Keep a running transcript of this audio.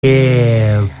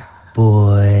Yeah,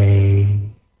 boy.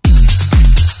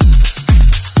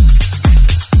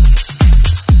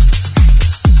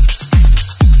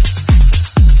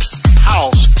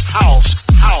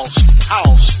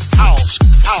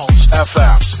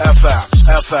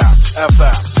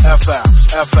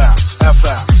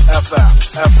 FM.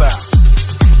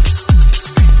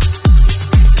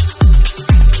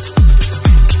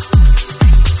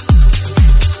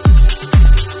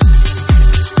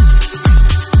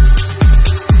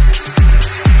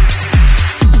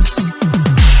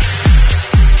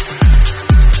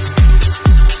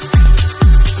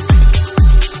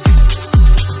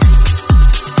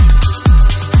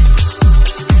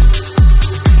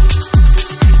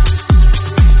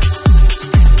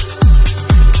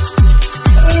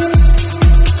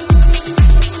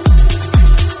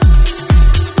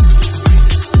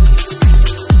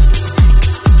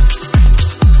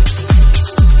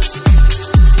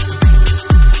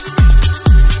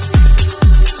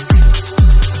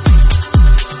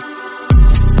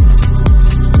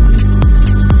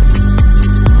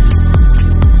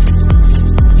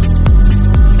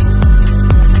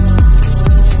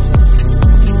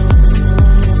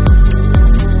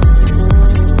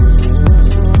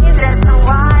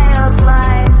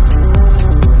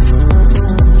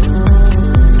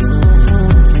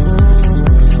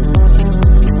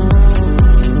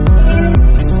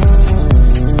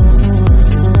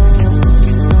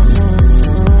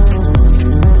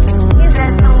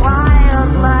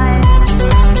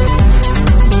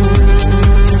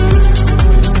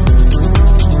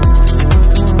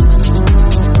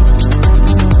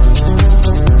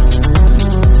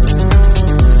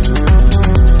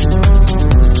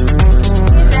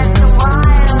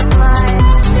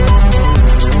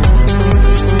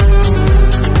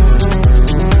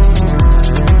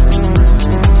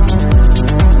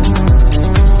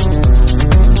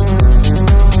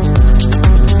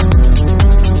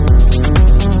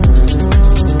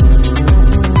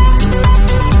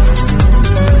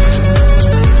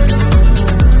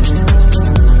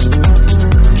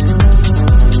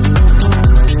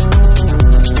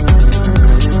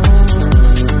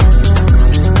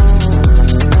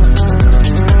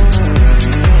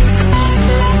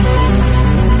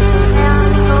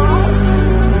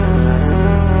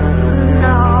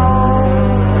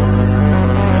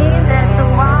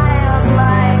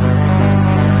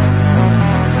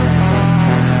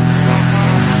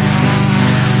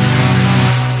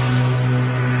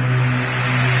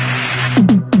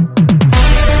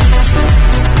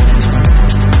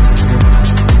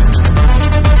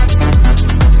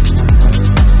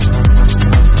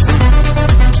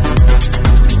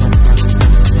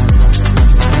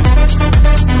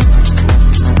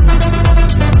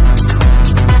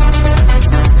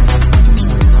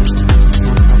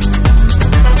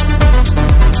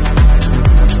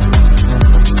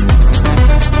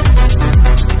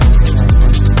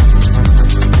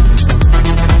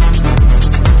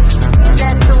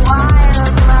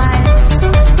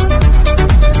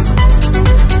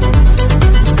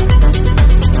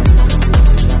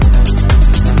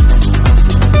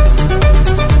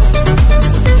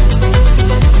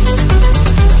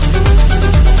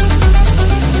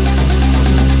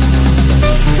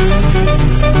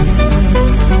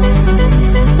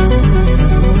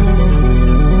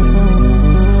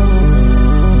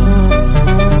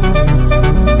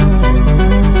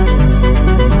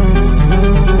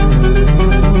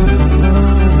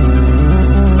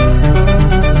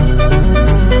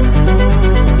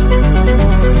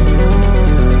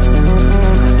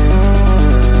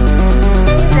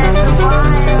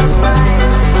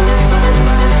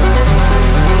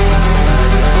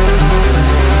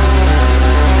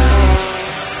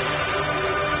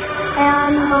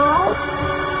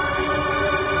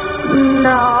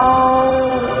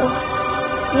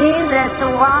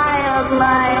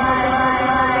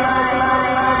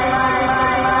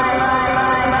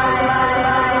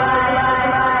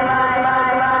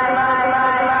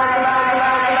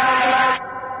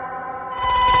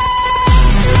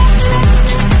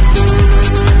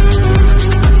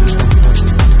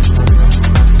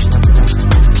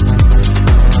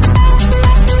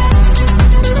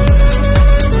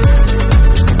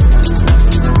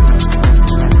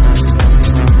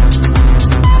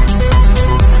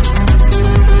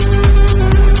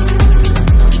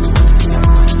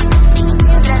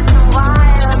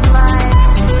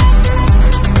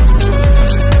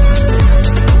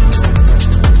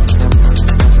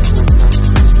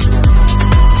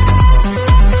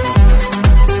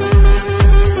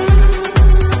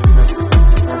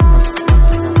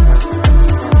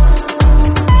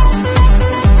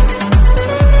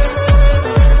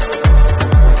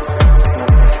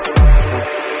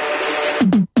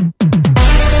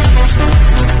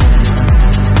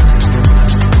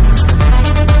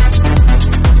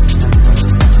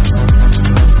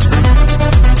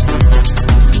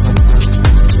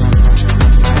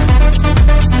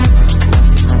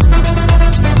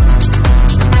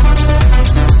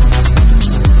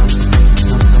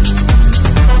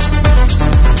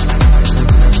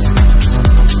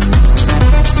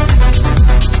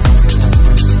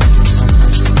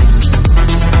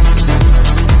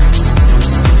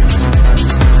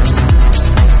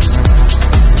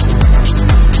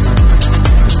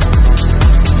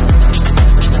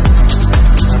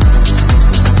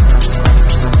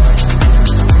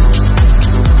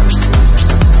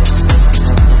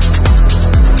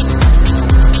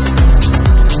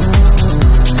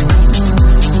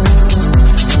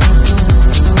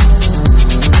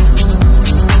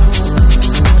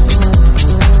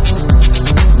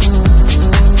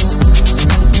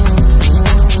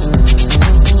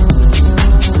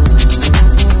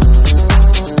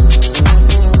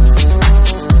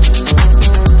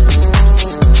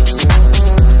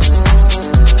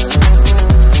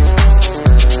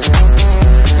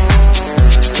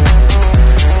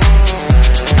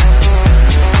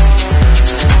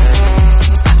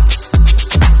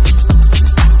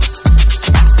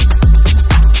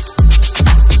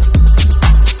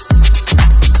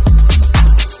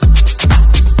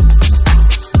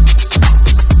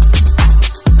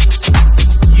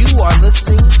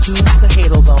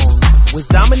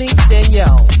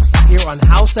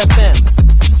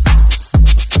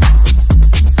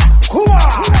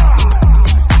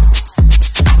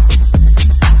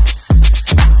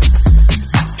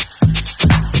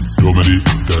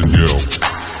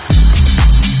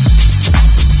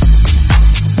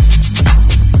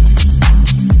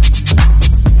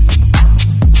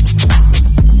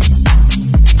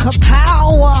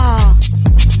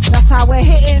 Yeah, we're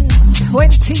hitting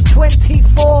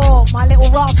 2024, my little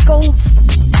rascals.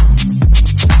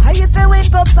 How you doing,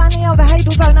 Dom Danny of the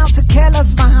Hadal Zone? Out to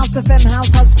Careless, my House FM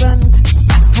house husband.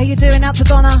 How you doing? Out to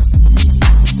Donna.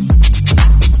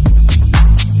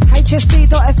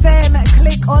 HSC.FM,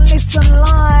 click on listen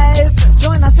live.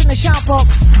 Join us in the shout box.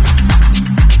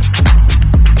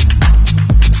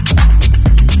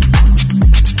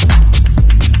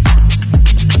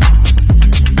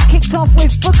 Kicked off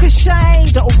with Booker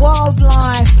Shade,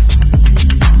 Wildlife.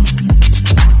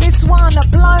 This one,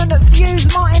 Blown at Fuse,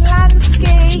 Martin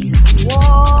Lansky.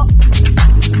 What?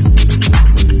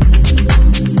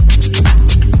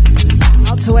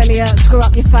 Out to Elliot, Screw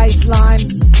Up Your Face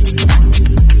line.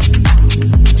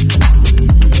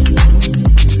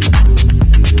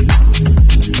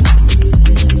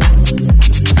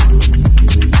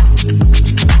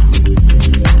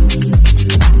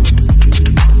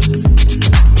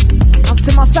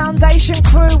 Foundation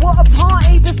crew, what a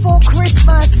party before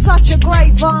Christmas, such a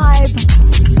great vibe.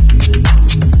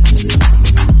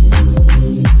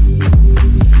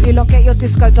 You lot get your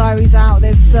disco diaries out,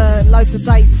 there's loads of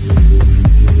dates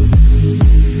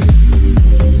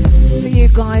for you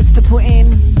guys to put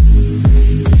in.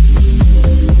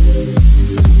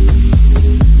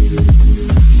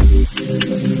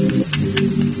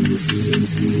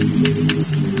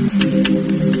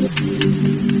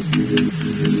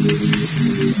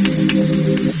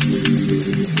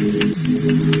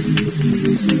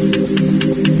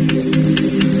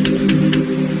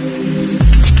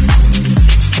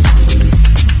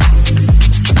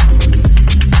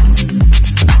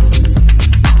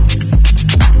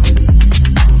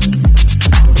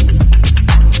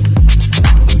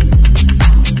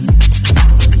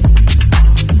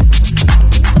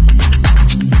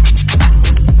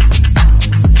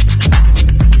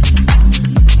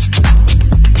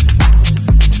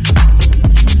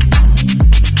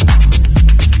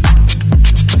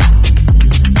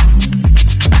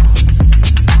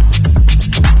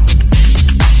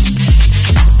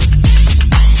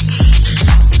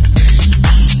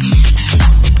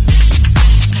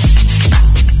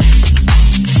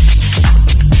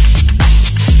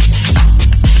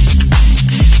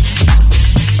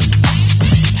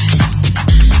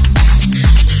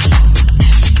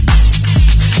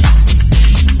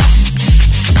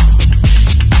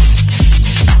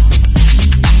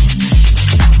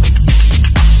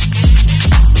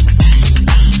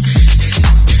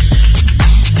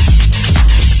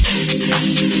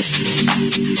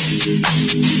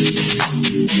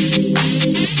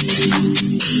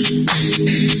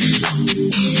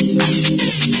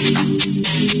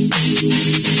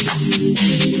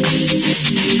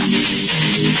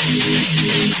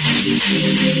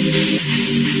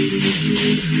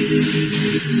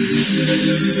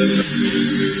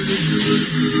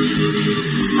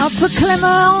 Out to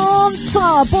Clément,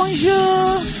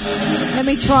 bonjour. Let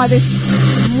me try this.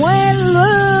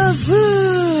 Well,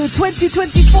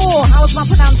 2024. How was my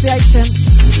pronunciation?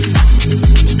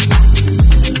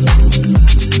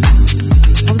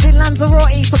 I was in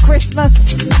Lanzarote for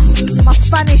Christmas. My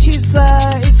Spanish is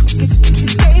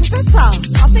getting better.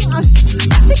 I think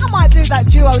I might do that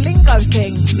Duolingo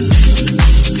thing.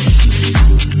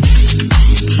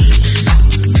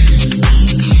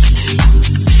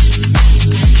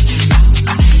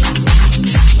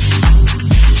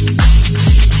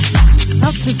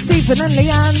 Up to Stephen and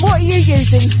Leanne. What are you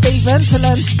using, Stephen, to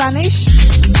learn Spanish?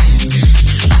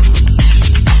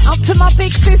 Up to my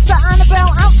big sister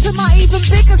Annabelle. Out to my even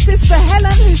bigger sister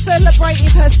Helen, who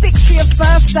celebrated her 60th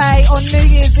birthday on New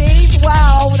Year's Eve.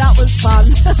 Wow, that was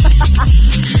fun.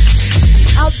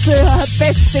 Out to her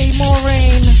bestie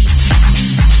Maureen.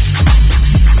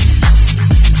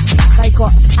 They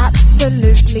got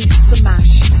absolutely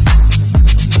smashed.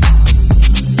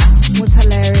 It was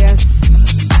hilarious.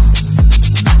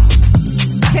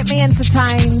 Kept me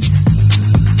entertained.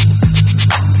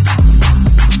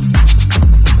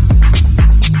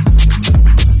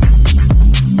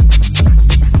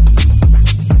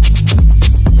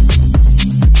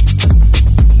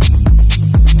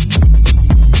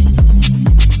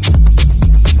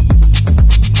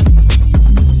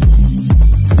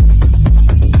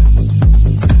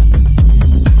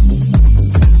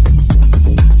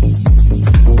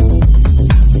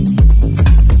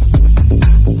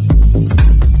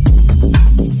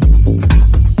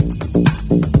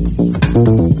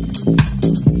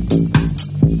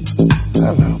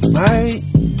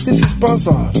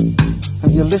 Buzzard,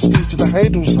 and you're listening to the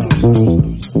Hadal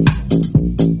Zone.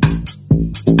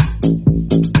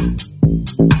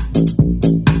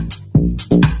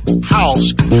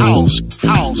 House, house,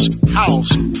 house,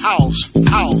 house, house,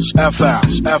 house.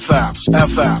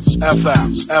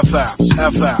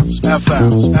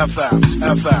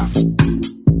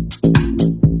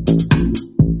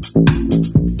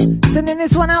 Sending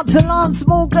this one out to Lance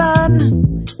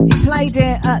Morgan. He played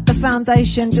it at the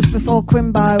Foundation just before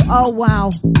Crimbo. Oh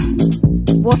wow,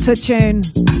 what a tune.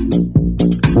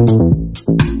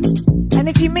 And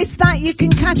if you missed that, you can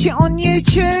catch it on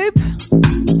YouTube.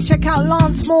 Check out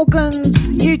Lance Morgan's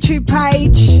YouTube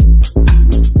page.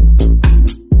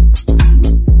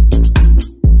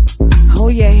 Oh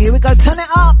yeah, here we go, turn it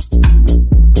up.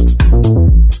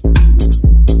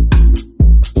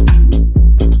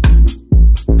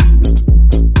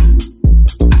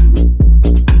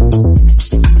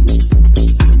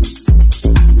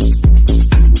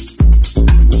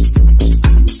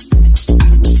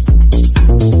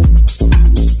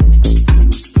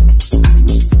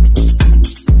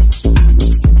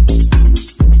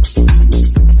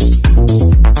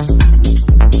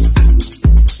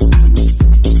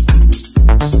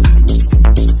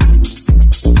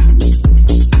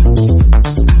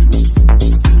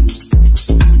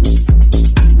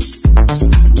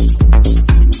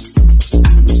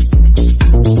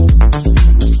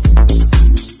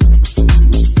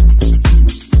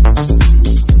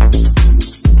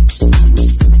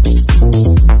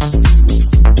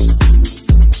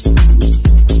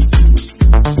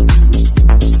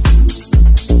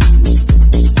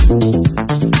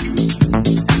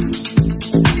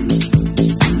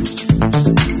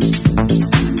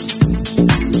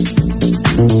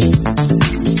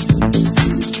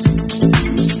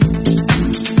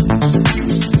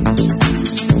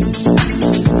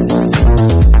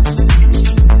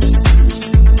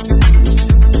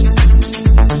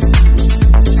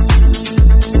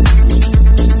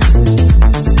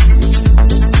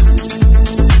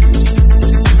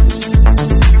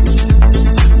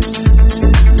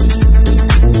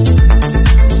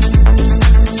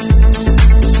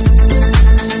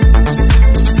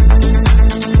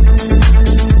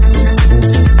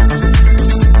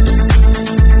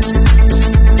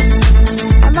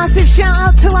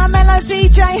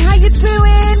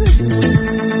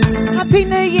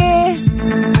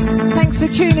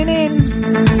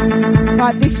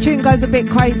 A bit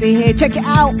crazy here, check it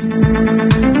out.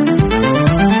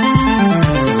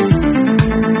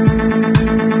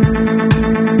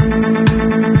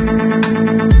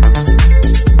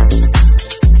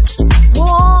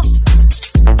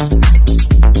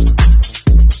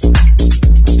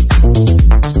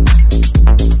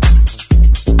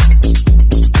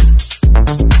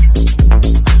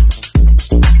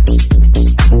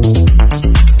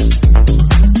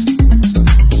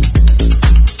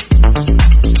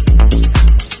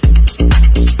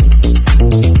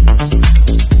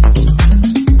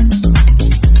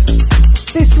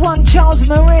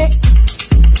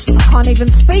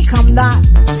 I'm that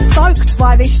stoked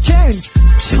by this tune.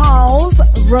 Charles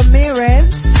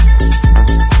Ramirez.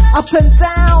 Up and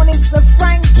Down, it's the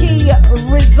Frankie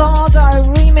Rizzardo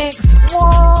remix.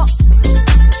 What?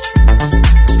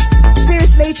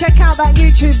 Seriously, check out that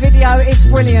YouTube video, it's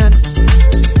brilliant.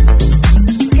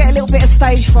 Get a little bit of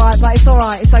stage fright, but it's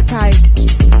alright, it's okay.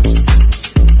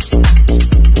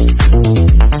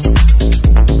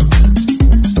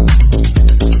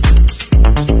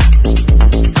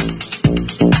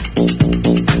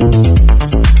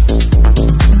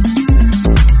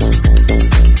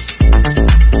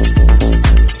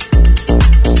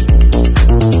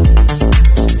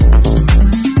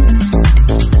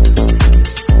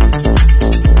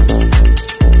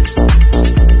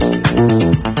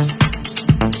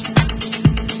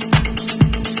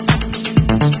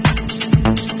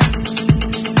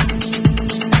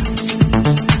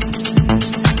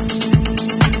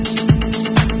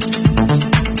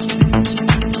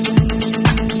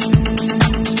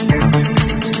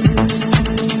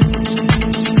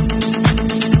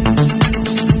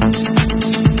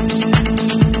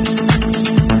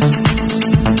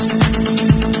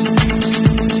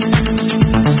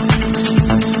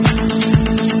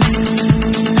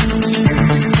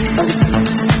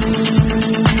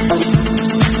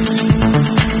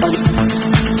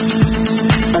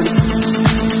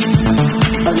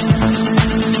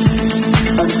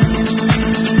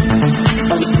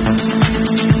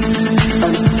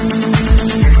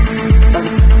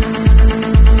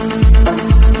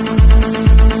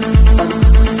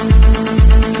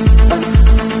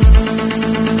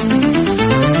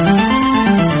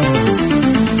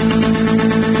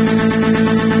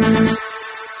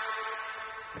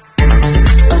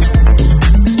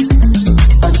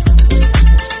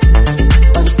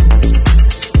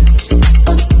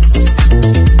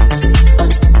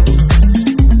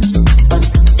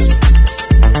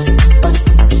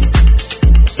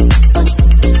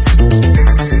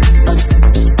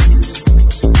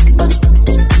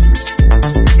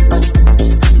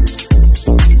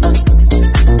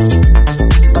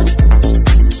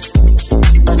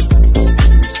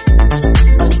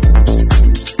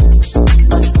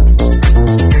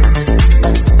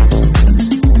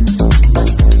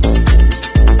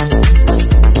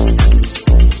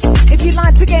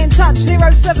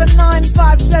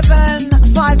 07957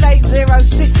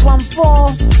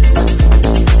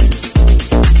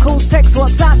 Calls, text,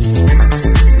 WhatsApps.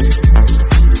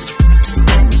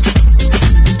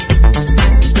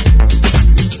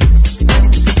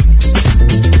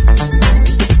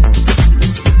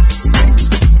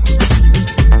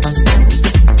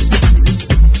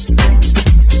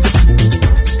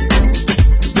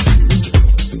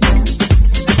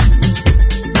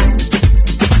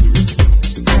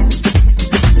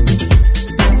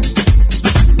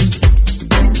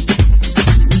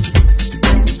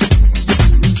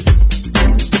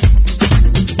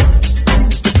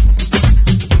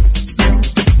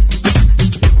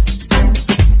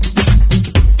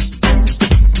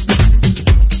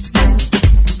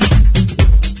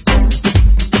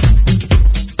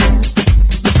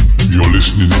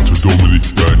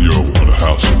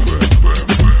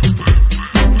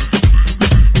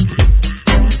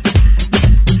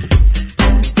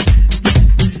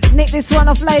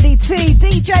 Lady T,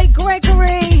 DJ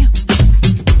Gregory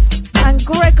and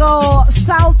Gregor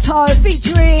Salto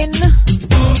featuring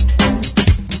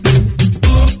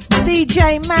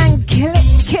DJ Man Killer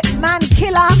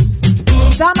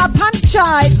Dama Pancha.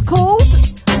 It's called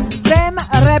Them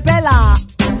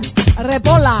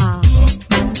Rebola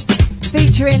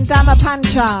featuring Dama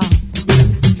Pancha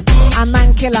and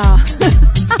Man Killer.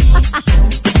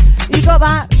 You got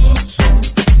that?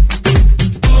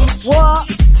 What?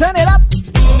 Turn it up.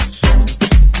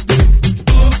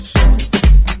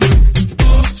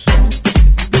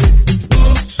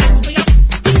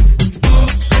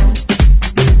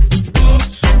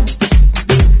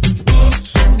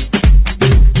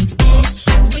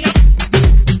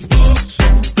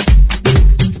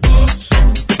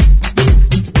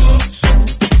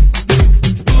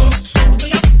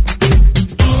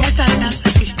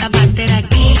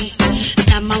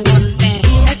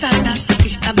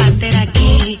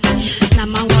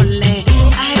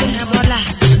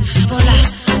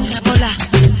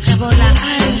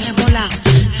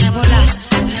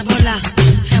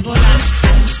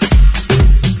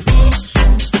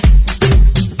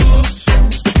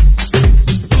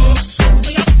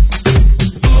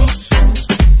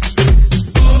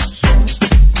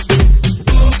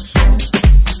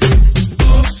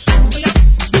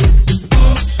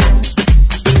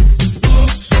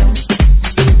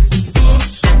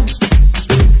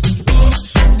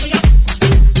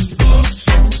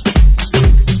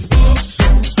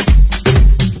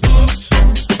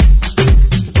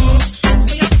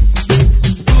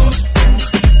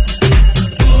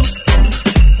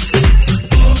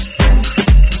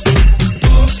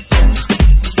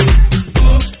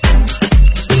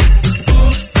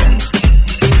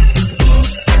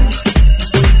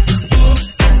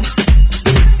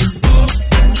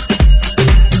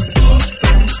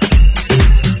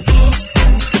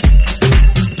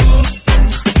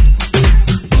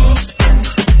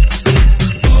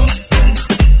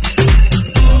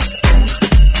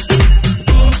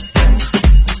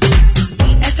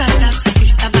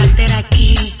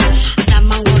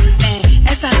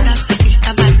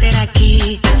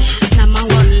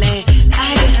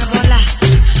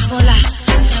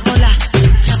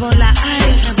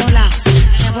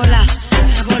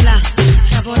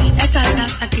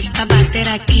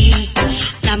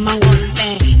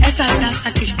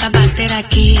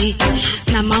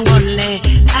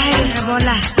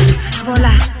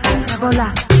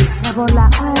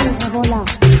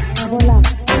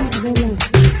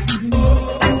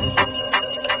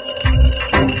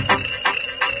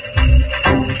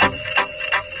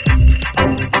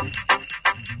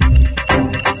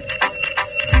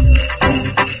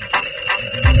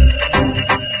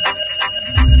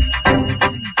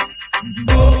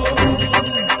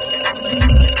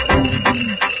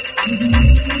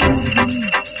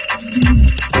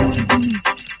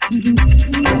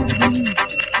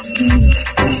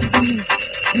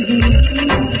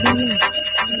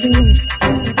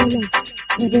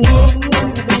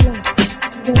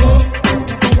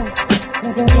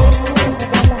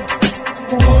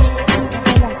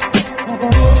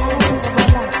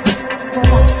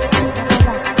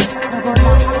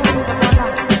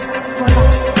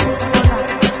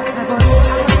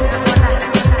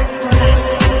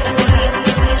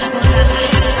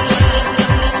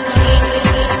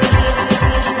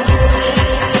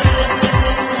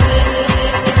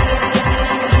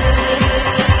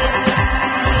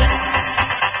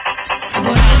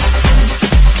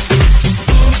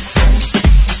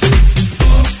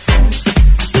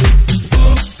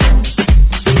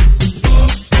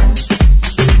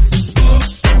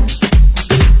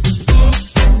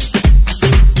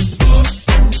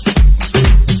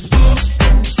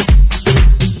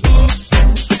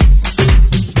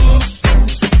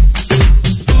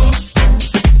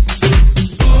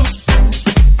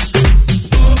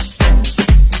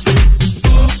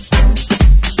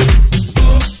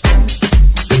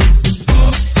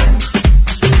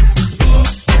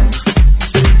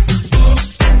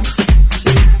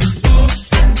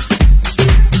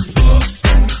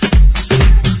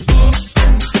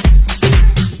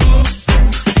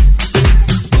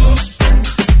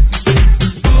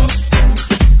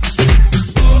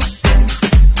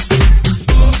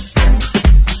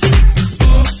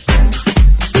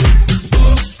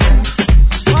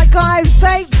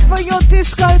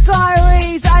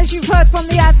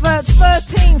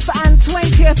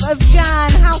 of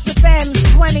Jan, House of M's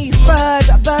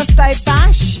 23rd birthday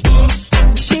bash.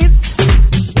 Shiz.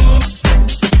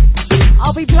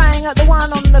 I'll be playing at the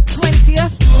one on the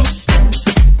 20th.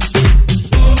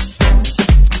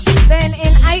 Then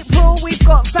in April we've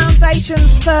got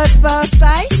Foundation's 3rd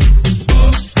birthday.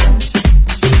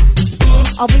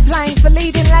 I'll be playing for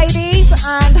leading ladies,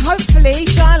 and hopefully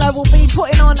Shiloh will be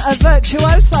putting on a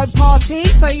virtuoso party,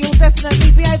 so you'll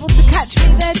definitely be able to catch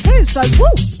me there too. So woo!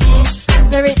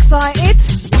 Very excited.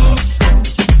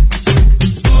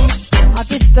 I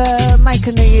did make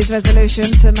a New Year's resolution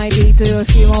to maybe do a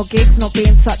few more gigs, not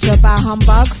being such a bah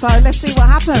humbug, so let's see what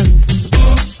happens.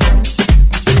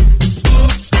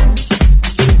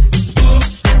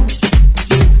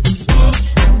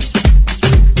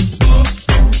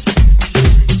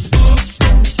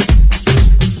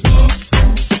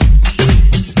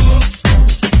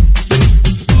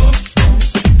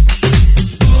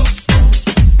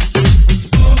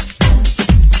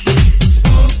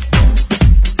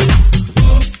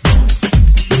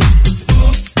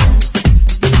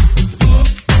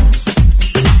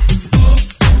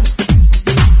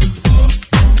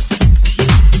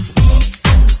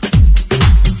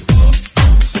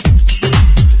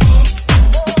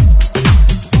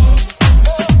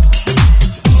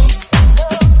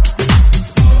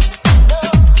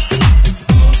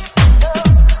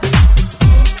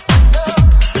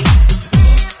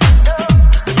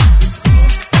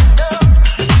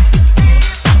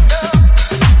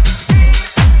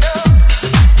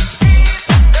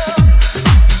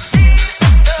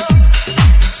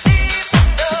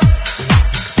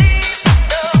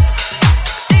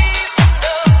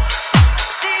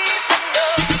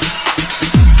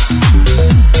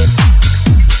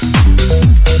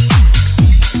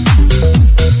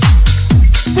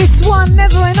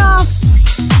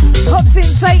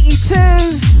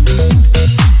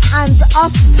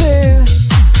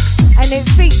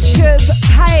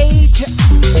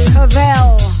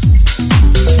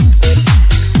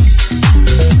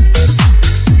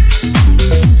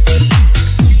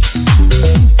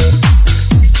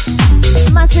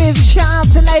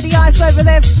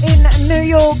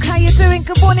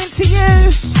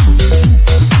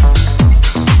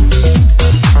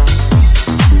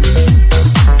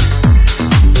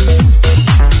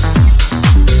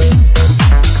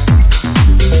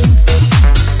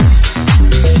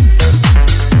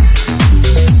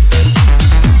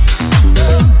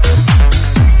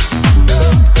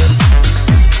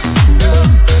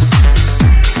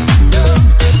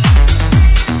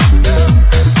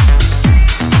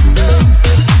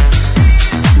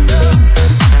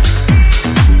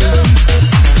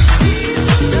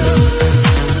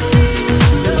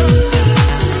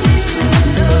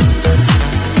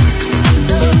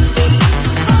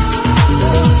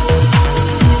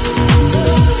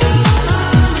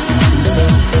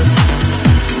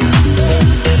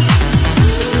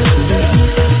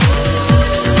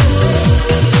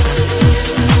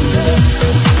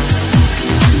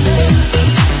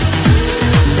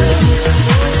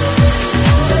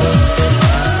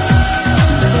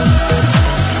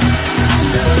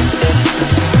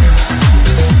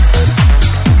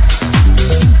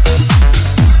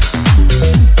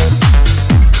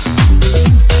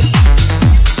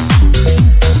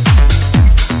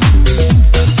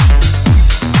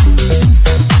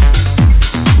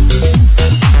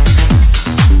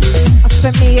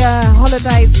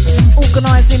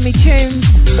 Organising me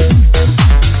tunes.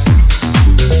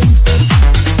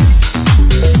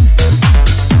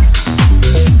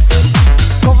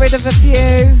 Got rid of a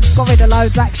few, got rid of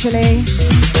loads actually.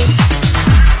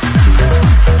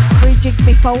 Rejigged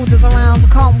me folders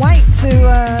around, can't wait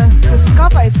to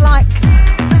discover. It's like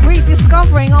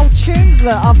rediscovering old tunes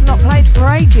that I've not played for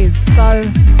ages. So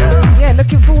yeah,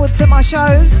 looking forward to my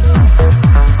shows.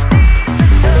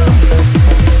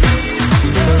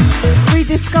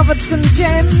 Rediscovered some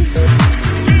gems.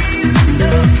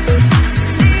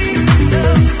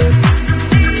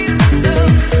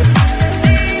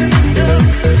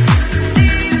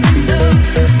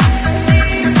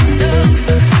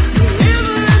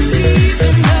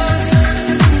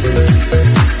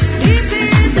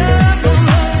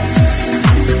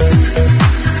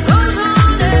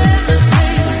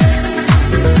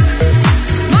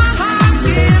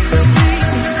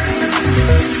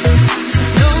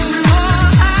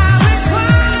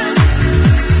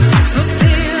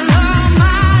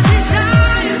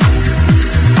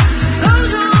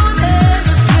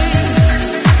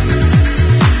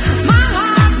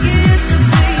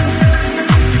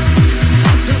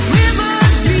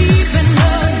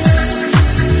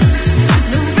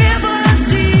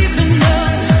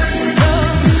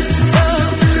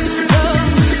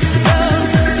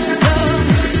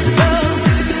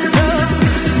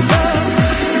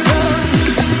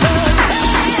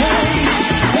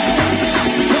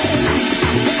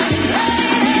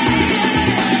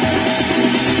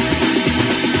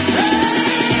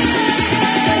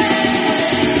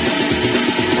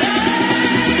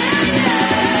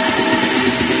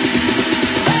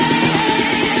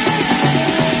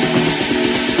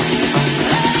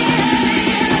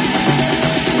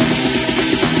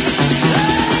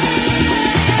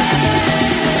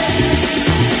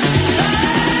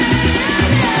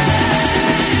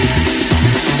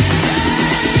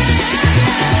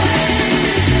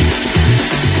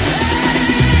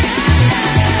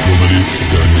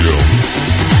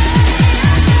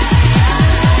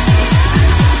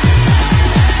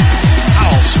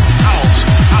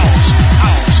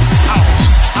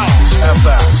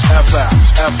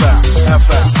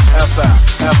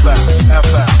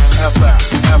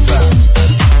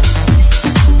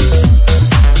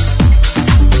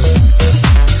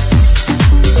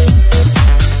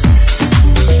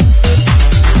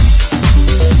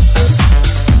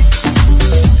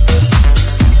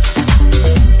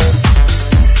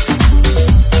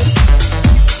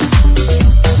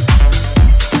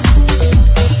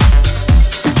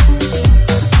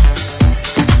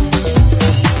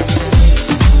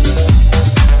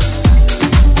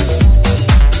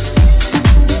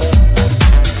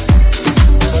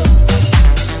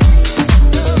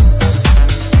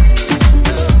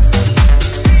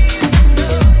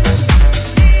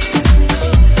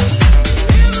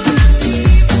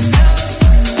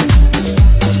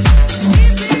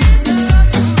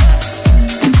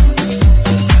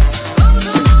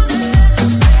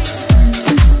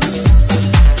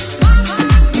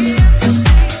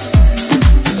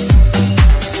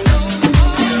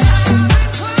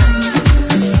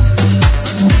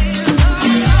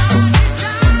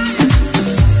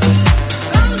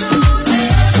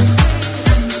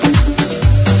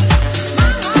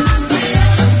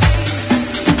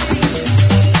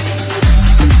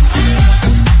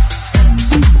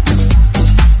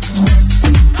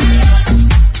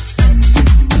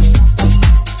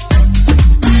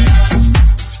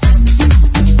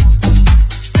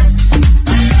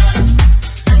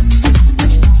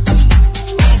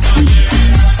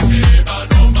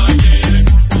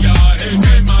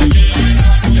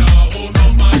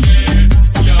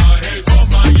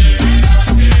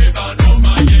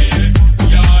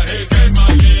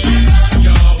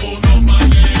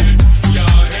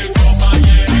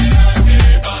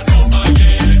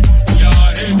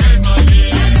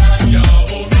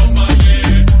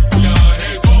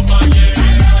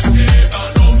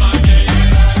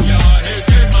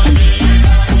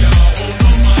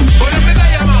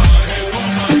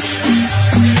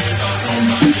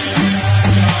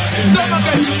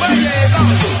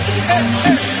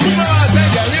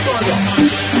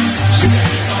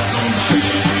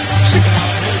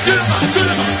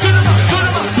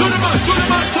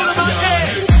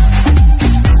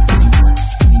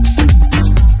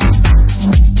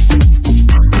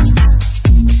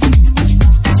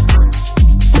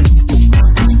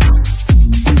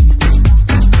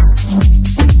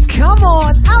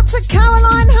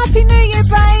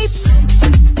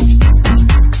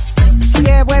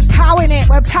 we're powering it.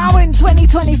 We're powering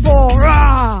 2024.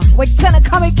 Rah! We're gonna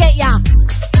come and get ya.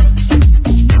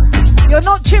 You're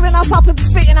not chewing us up and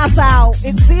spitting us out.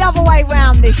 It's the other way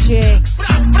round this year.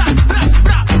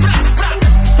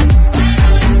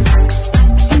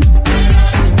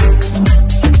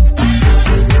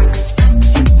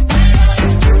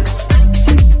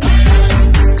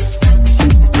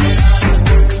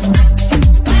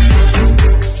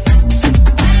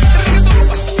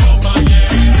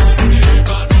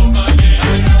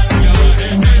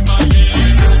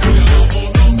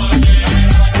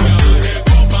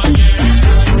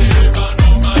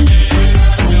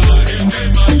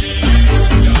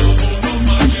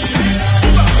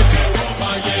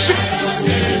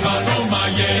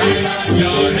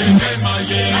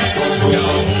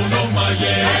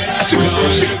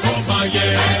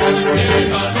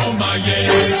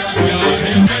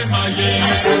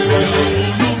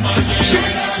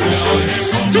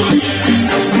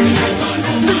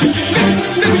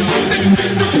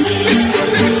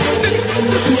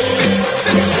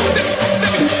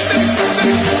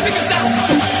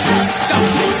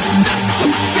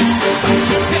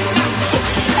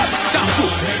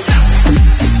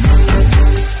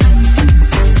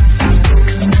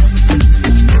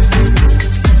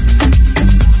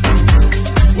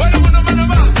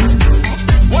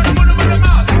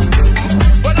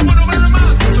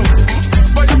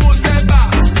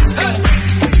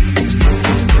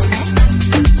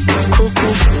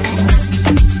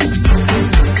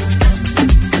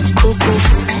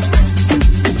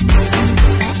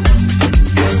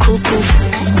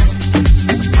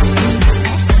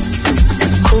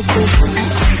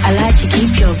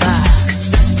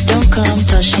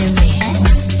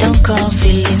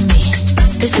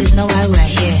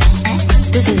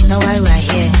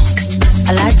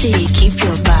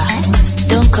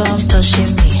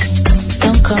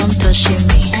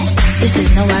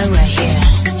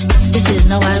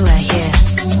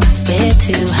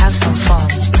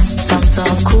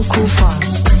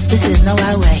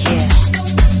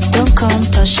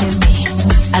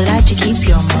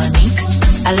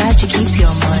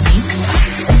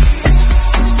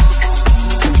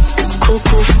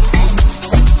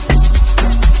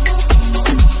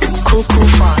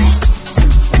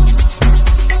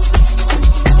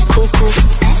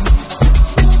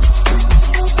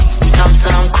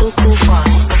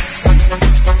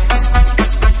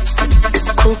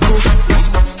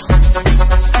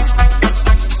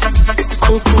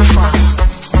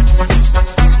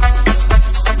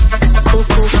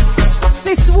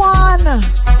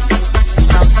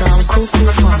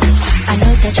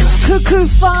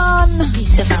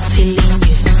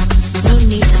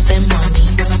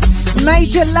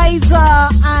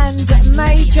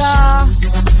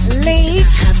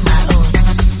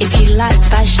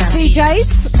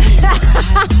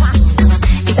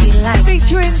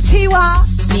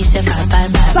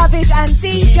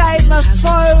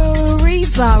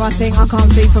 I think I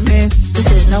can't see from here.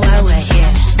 This is no why we're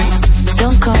here.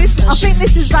 Don't come. I think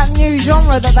this is that new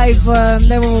genre that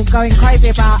they're all going crazy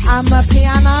about.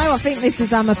 Amapiano. I think this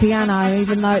is Amapiano,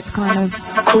 even though it's kind of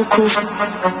cool.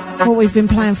 what we've been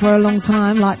playing for a long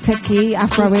time, like techie,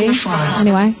 Afro-y.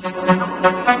 Anyway.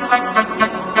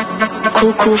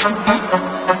 Cool.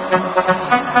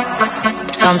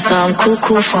 Some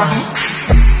cool fun.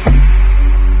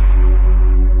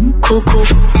 Cool. Cool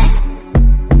fun.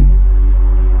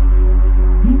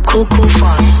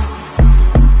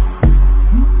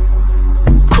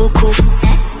 Cool.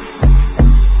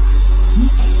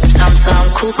 Some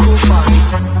cool fun.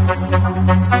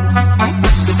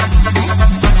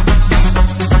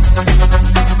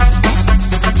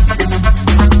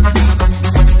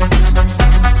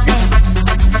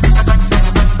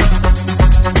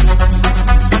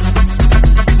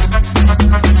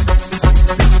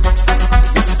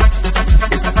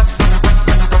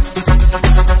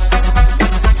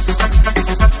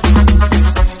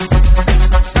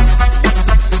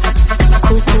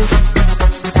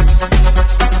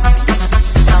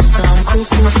 Some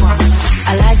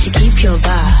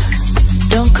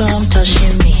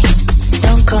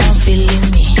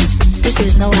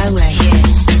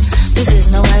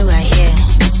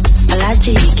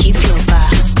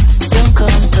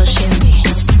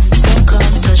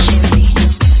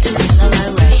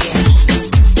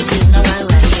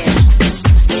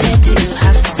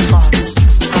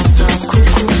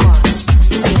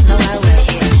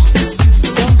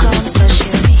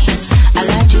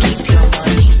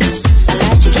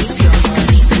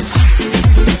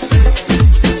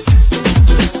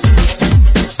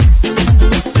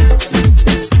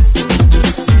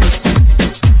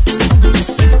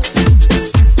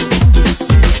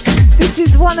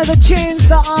one of the tunes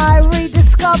that I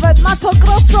rediscovered. Mato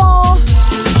Grosso.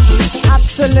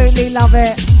 Absolutely love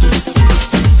it.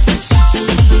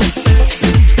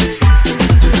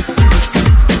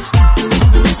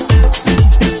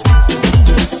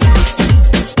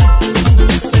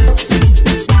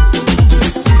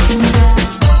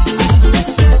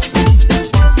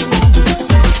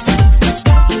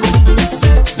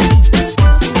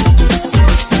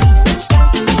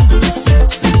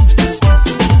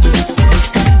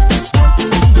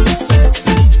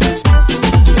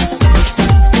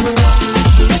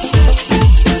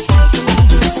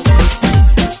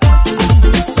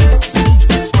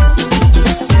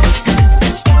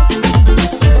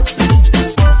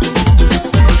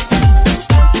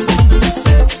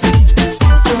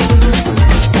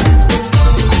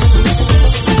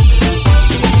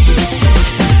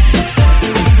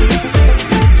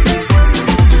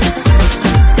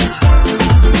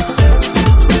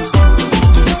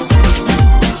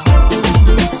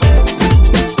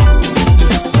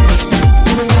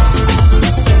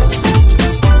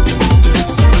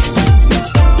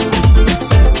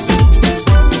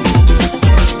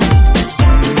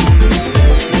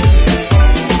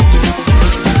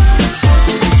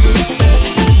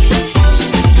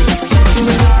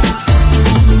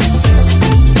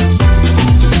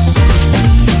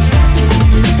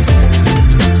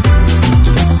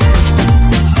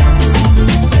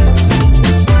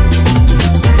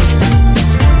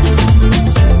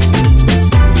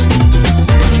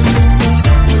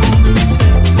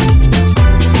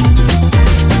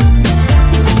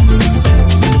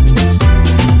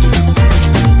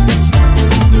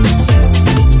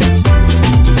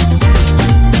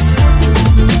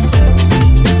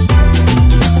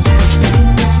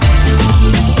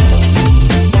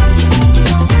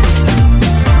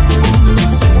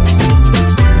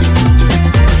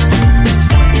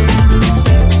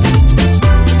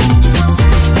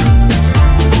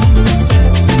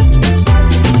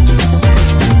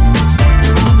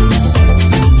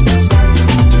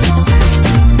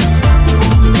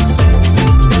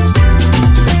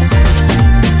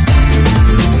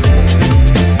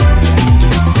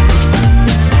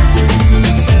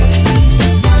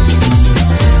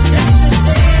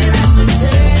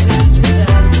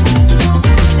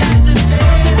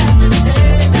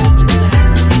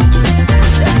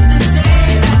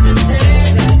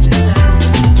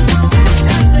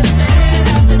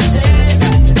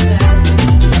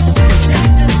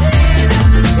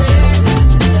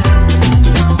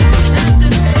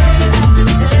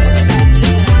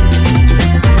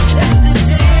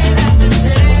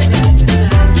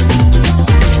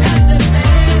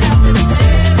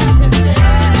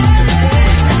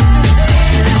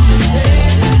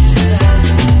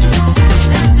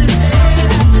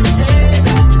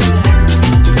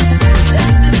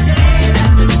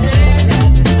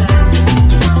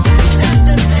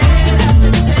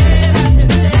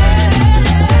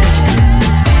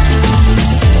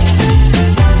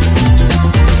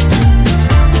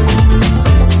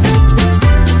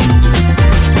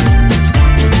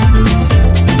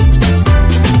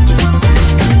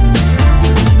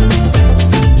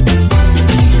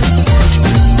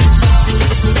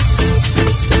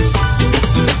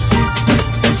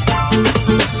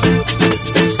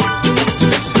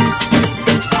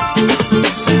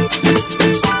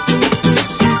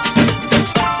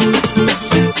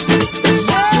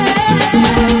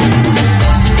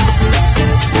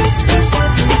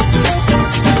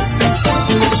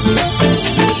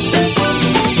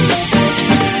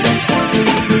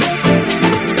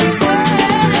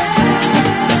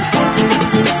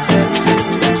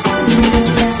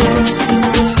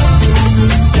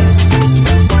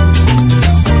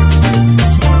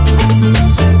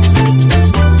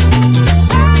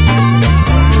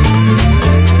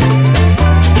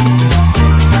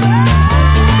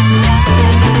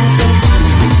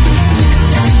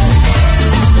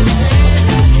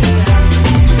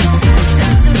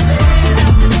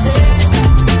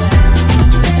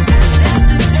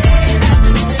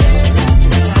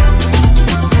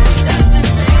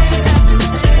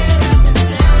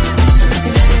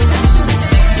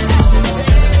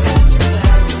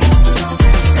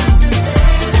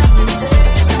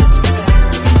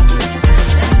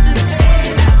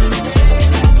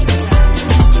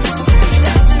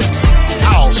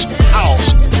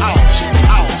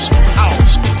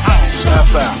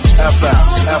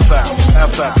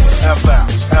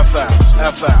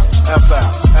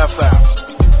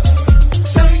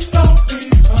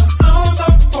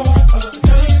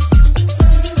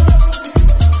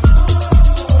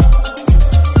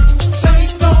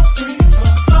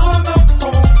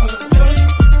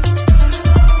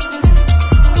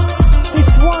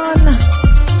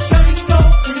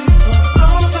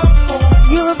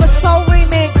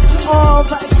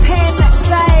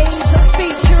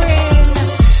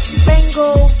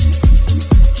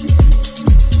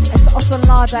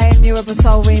 Sade and Europa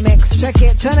Soul remix. Check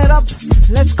it, turn it up.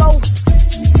 Let's go.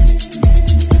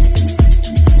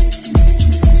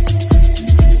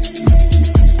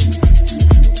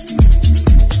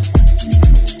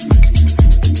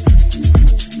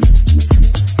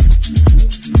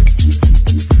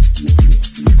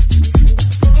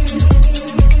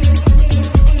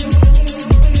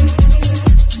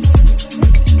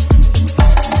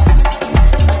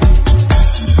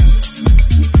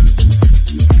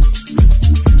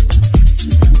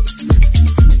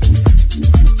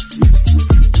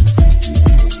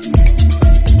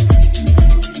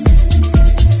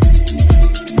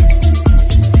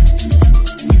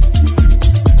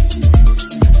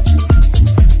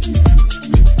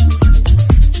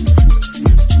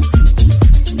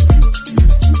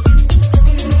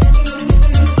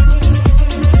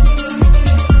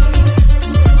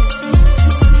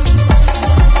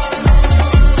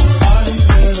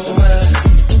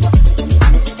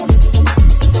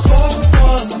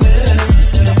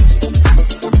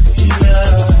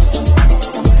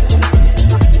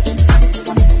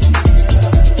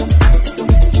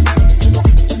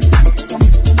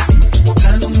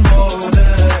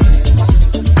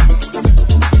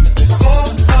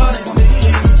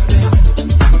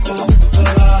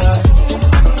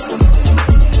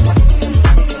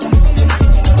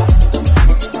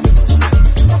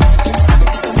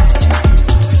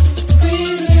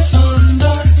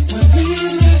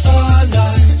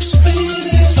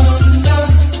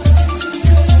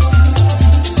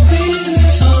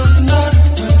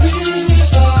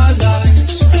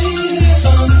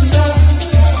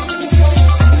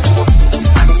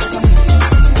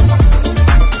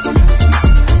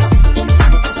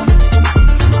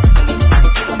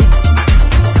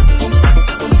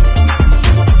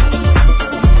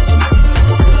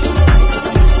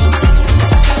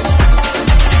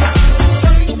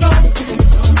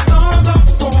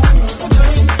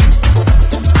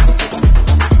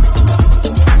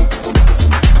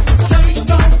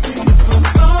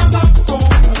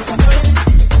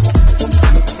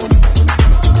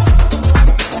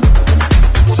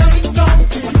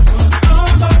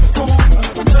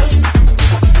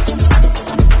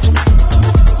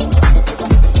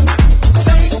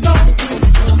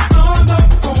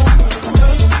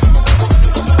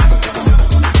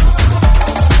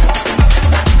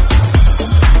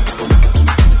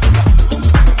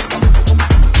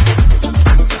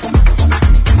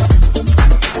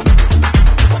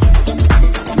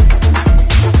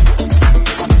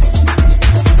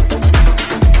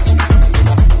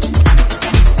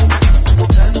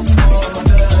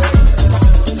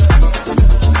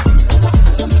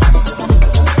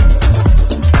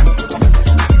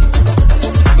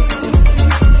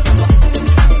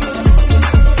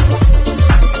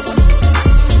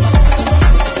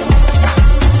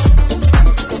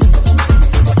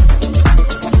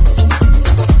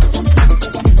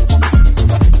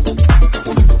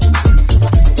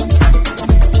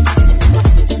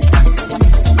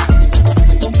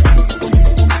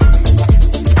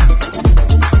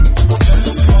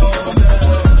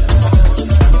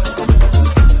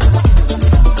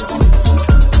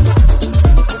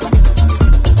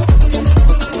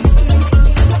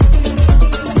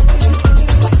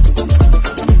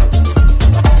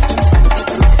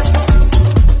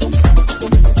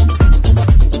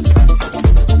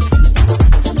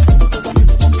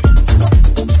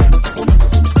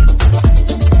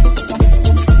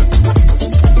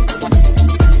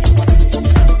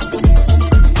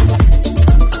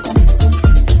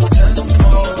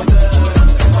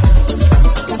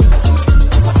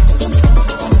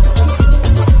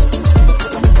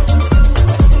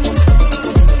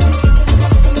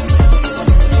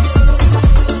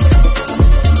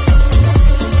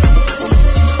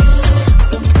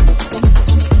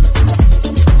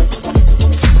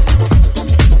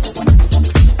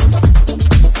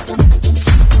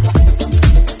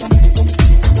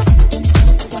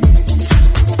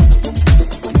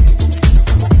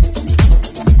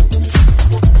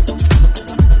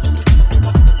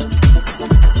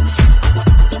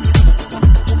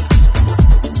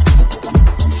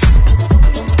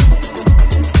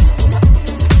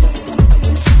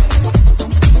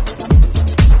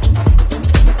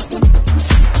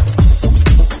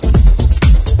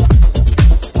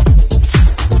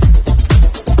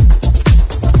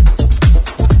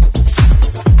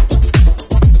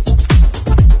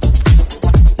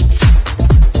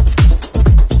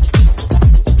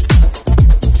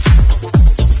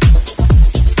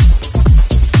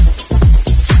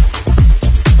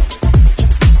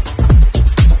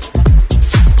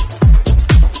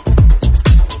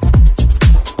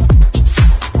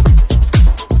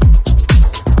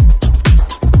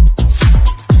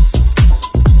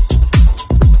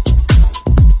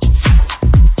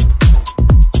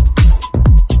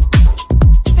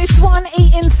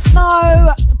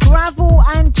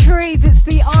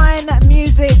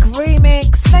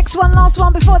 remix. One last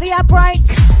one before the ad break.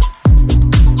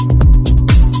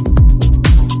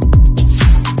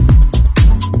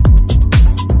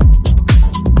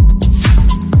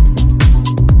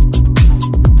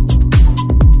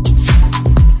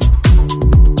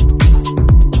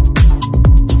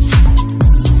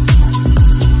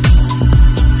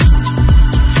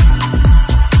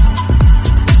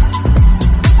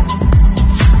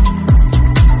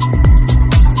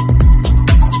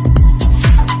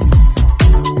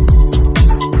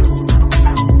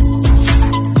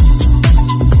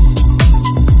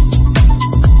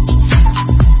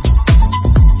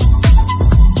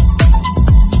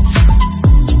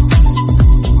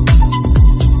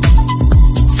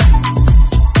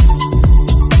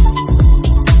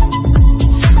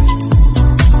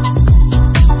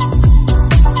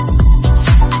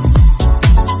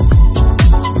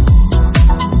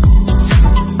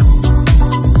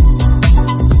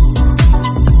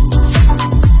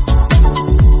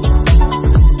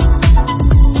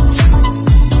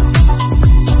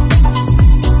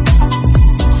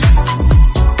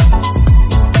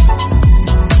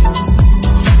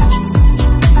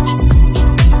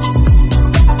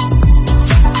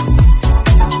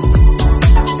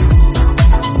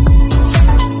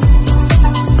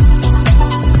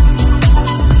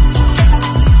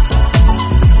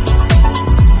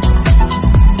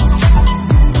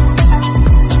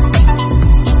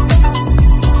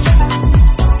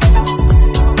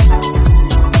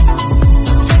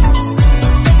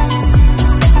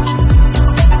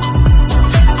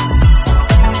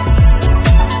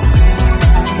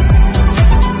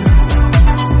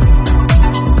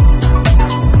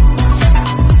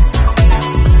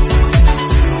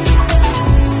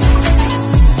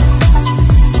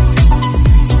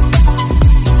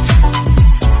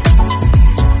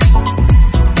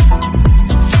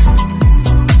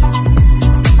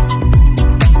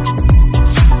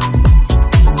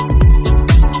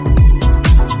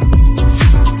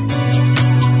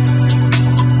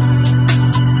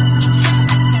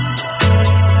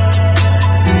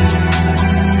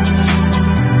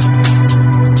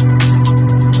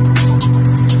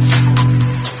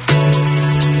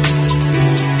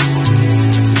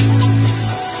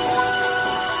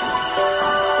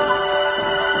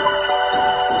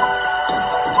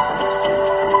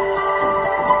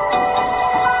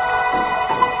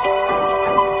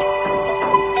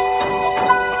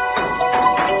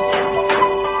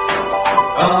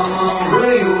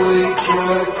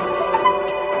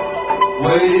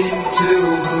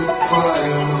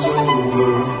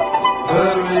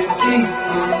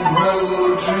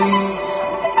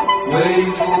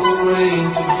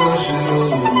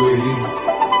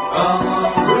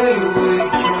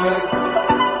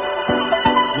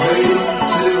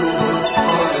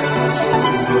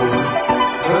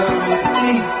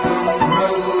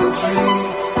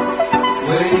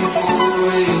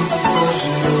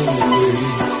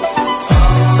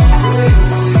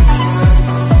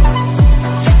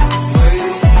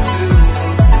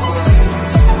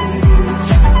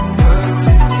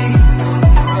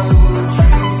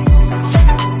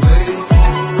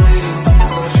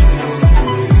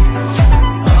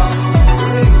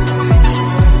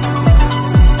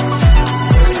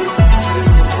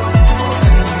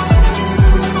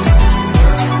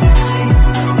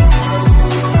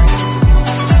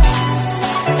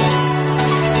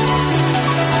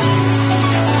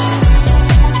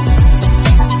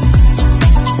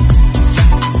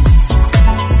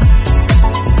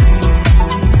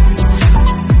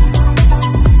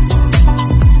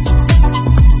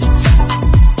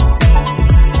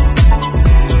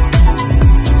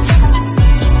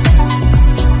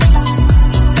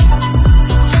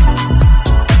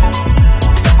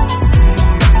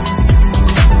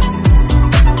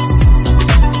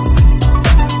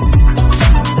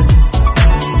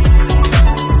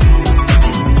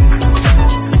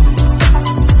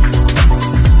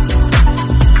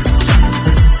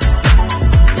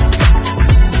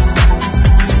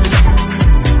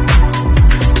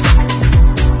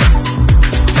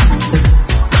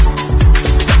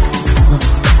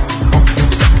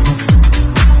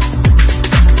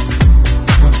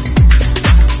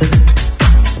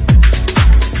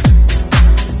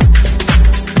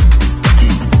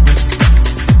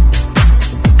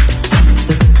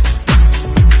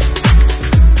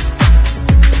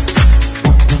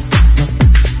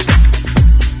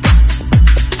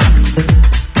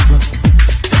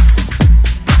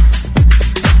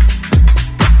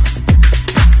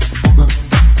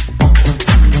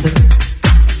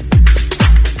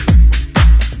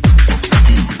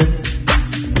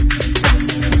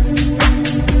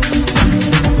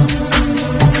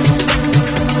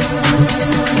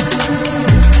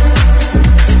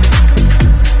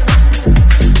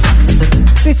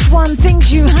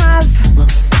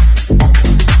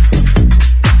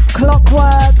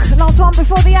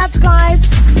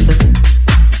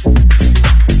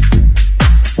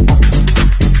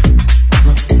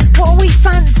 What are we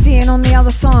fancying on the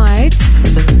other side?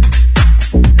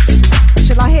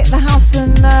 Shall I hit the house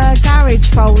and garage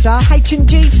folder?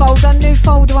 H&G folder, new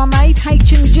folder I made,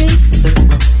 H&G.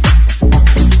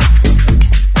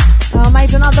 I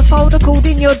made another folder called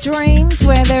In Your Dreams,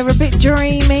 where they're a bit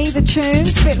dreamy, the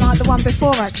tunes, a bit like the one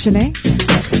before actually.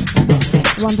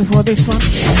 The one before this one.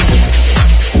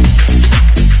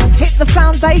 Hit the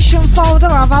foundation folder,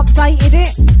 I've updated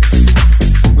it.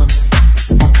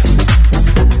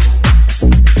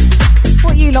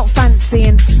 What are you lot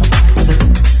fancying?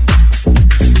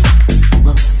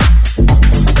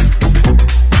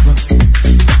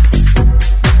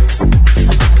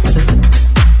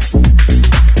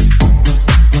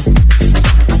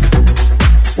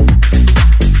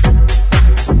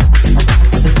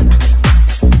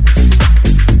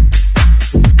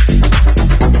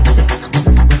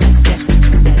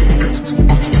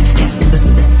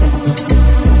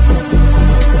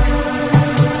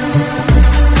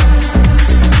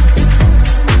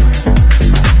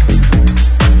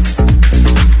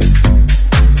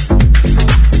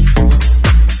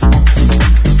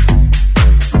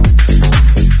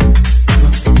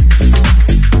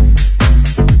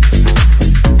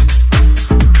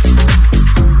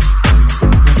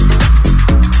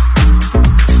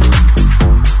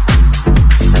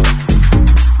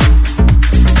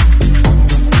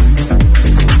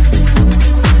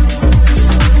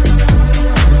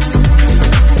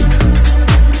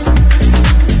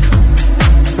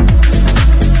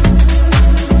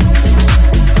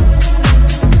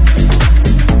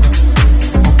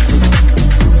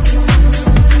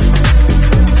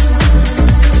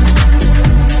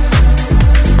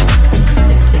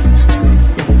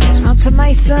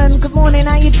 Good morning,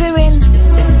 how you doing?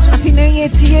 Happy New Year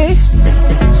to you.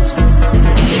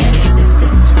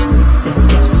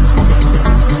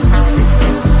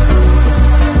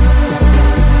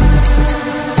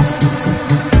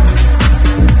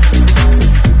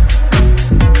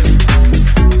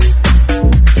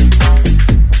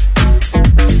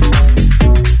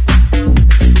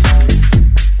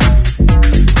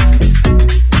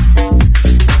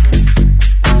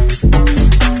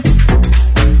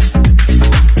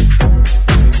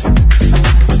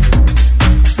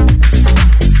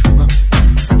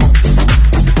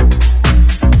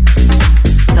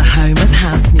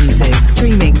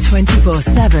 Streaming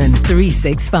 24/7,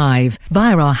 365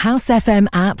 via our House FM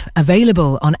app,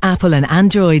 available on Apple and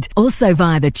Android. Also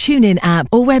via the TuneIn app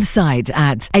or website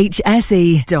at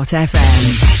hse.fm.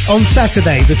 On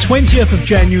Saturday, the 20th of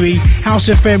January, House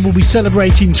FM will be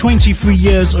celebrating 23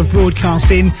 years of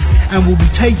broadcasting and will be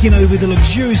taking over the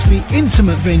luxuriously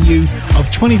intimate venue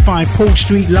of 25 Port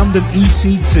Street, London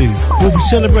EC2. We'll be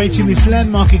celebrating this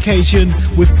landmark occasion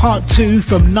with part 2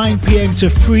 from 9 p.m. to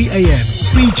 3 a.m.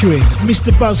 featuring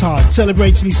Mr. Buzzhard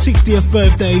celebrating his 60th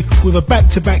birthday with a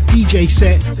back-to-back DJ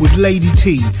set with Lady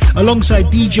T, alongside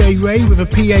DJ Ray with a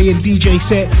PA and DJ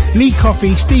set, Lee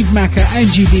Coffey, Steve Macker,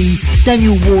 Angie B,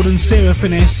 Daniel Warden, Sarah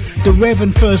Finesse, The Rev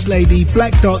and First Lady,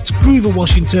 Black Dots, Groover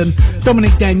Washington,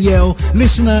 Dominic Danielle,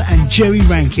 Listener and Jerry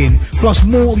Rankin, plus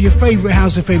more of your favourite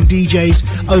House FM DJs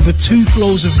over 2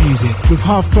 floors of music with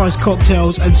half-price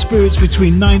cocktails and spirits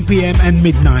between 9 p.m. and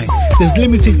midnight. There's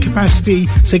limited capacity,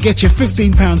 so get your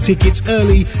 £15 tickets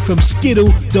early from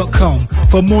skiddle.com.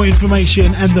 For more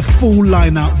information and the full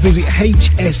lineup, visit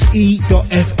hse.fm.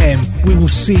 We will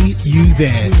see you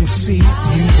there. We will see you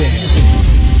there.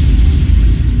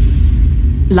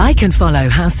 Like and follow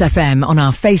House FM on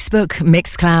our Facebook,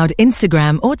 Mixcloud,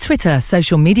 Instagram or Twitter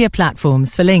social media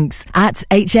platforms for links at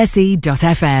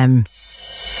hse.fm.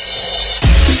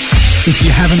 If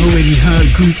you haven't already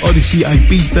heard, Groove Odyssey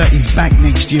Ibiza is back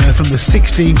next year from the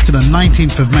 16th to the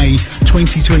 19th of May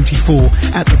 2024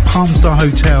 at the Palm Star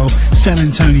Hotel, San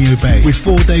Antonio Bay, with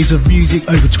 4 days of music,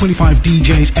 over 25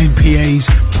 DJs and PAs,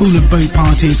 pool and boat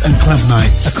parties and club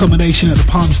nights. Accommodation at the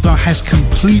Palm Star has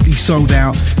completely sold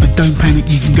out, but don't panic,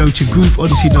 you can go to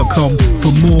grooveodyssey.com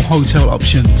for more hotel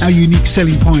options. Our unique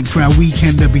selling point for our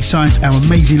weekender, besides our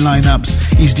amazing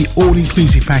lineups, is the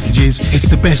all-inclusive packages. It's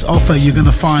the best offer you're going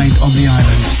to find on the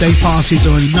island. Day passes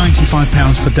are only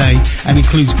 £95 per day and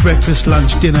includes breakfast,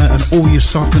 lunch, dinner and all your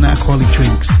soft and alcoholic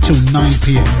drinks till 9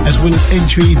 p.m, as well as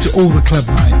entry into all the club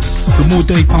nights. The more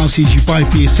day passes you buy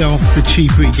for yourself, the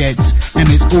cheaper it gets, and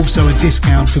there's also a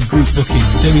discount for group booking.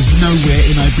 There is nowhere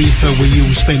in Ibiza where you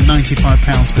will spend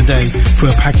 £95 per day for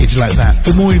a package like that.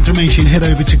 For more information, head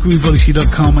over to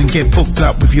grooveodyssey.com and get booked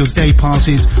up with your day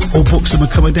passes or book some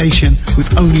accommodation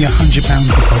with only £100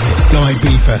 deposit. Go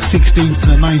Ibiza, 16th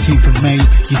to the 19th of May.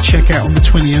 You check out on the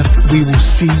 20th. We will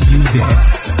see you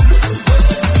there.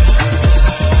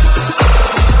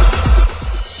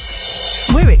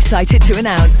 excited to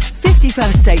announce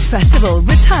 51st State Festival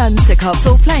returns to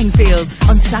Copthall Playing Fields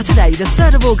on Saturday the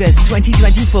 3rd of August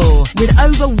 2024 with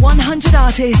over 100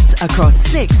 artists across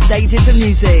 6 stages of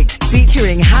music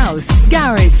featuring house,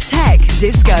 garage, tech,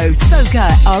 disco,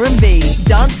 soca, R&B,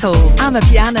 dancehall,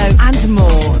 amapiano and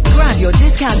more. Grab your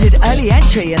discounted early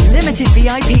entry and limited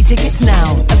VIP tickets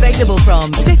now. Available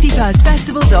from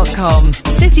 51stfestival.com.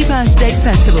 51st State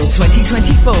Festival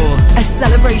 2024, a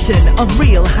celebration of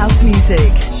real house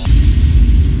music.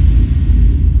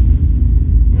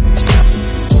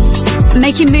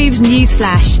 Making moves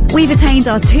newsflash. We've attained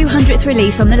our 200th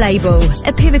release on the label.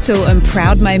 A pivotal and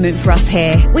proud moment for us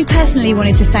here. We personally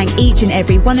wanted to thank each and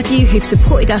every one of you who've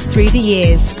supported us through the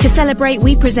years. To celebrate,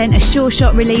 we present a sure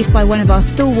shot release by one of our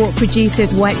stalwart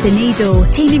producers, Wipe the Needle,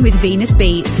 teaming with Venus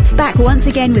Beats. Back once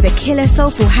again with a killer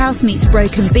soulful house meets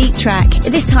broken beat track.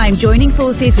 This time joining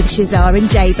forces with Shazar and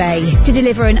J-Bay to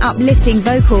deliver an uplifting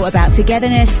vocal about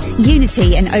togetherness,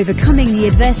 unity and overcoming the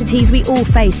adversities we all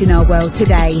face in our world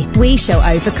today. We shall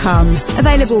overcome.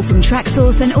 Available from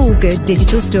Tracksource and all good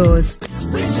digital stores.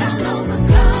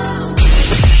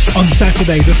 On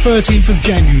Saturday, the 13th of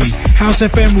January, House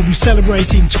FM will be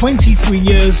celebrating 23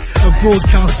 years of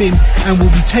broadcasting and will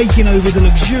be taking over the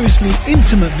luxuriously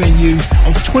intimate venue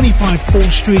of 25 Paul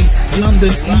Street,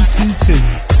 London EC2.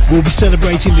 We'll be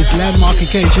celebrating this landmark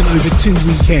occasion over 2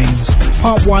 weekends.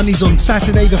 Part 1 is on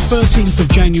Saturday the 13th of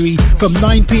January from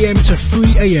 9 p.m. to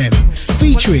 3 a.m.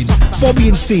 featuring Bobby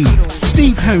and Steve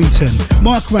Harrington,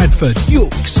 Mark Radford,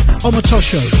 Yooks,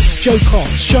 Omatosho, Joe Cox,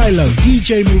 Shiloh,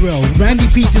 DJ Morel, Randy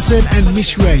Peterson and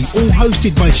Miss Ray, all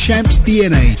hosted by Shamps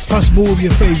DNA, plus more of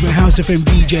your favourite House FM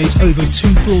DJs over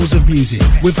 2 floors of music.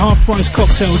 With half-price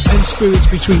cocktails and spirits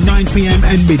between 9 p.m.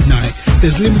 and midnight.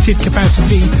 There's limited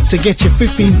capacity, so get your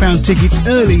 £15 tickets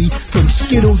early from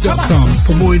Skiddle.com.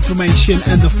 For more information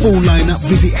and the full lineup,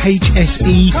 visit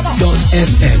hse.fm.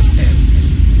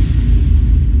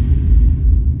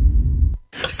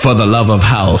 For the love of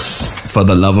house, for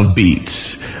the love of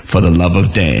beats, for the love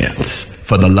of dance,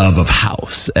 for the love of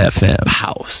House FM,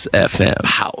 House FM,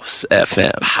 House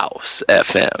FM, House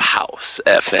FM, House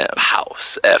FM,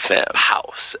 House FM,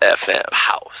 House FM,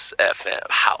 House FM,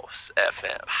 House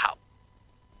FM, House.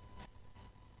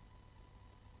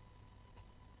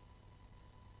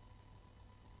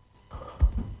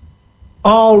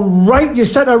 All right, you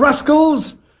set of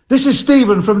rascals. This is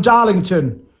Stephen from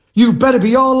Darlington. You better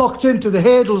be all locked into the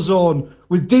Hadal Zone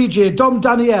with DJ Dom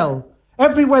Danielle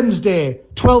every Wednesday,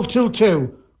 12 till 2.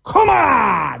 Come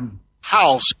on!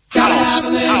 House. Just a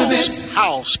little bit.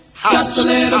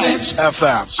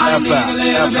 FM.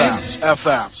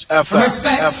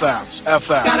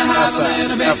 Gotta have a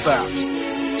little bit.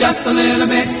 Just a little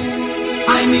bit.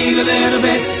 I need a little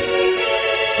bit.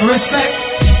 Respect.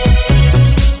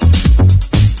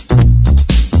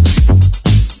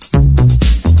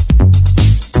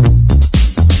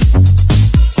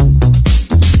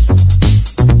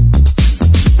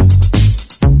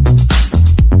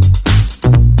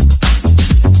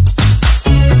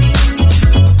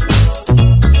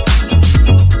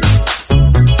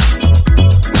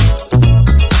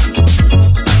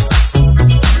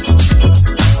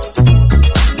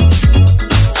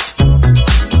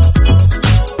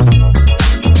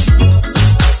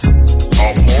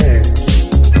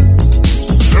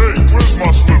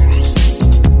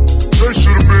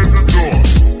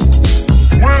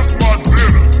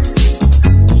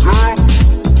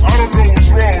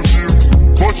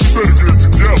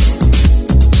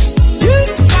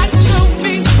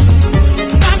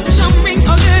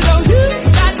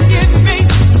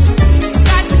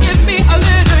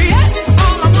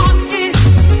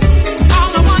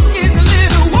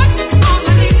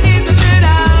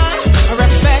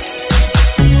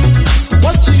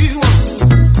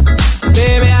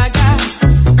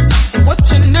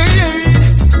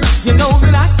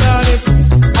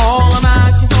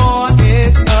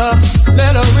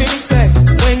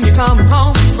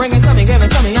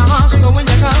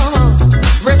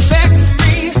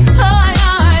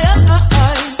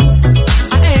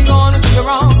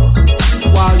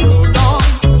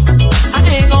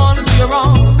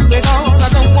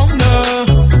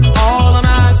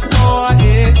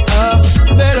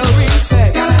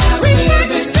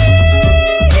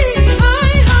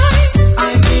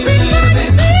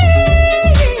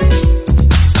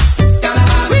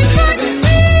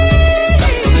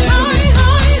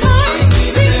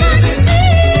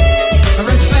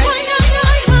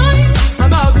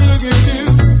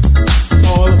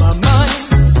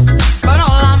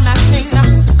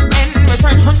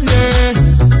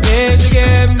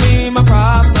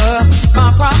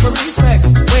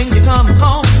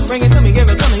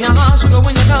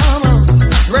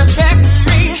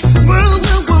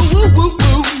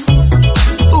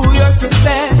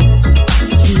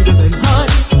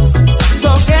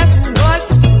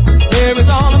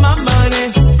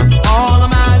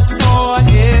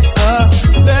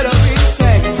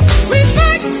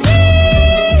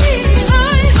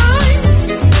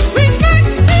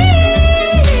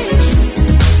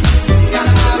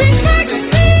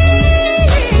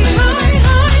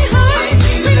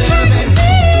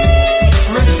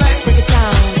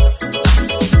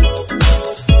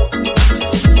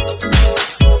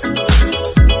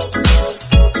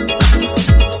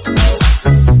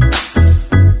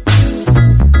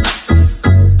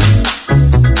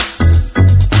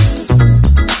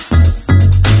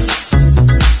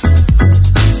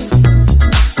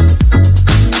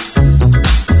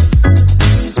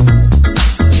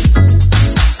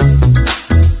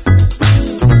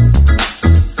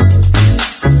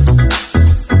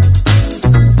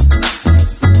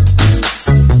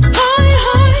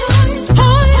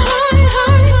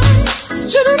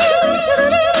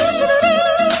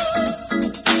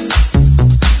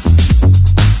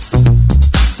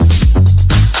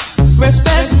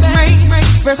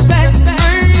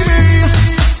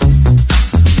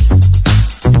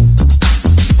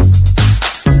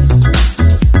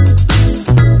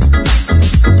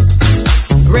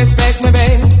 Respect me,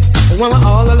 baby, when we're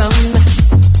all alone.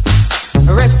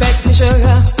 Respect me,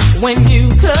 sugar, when you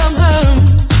come home.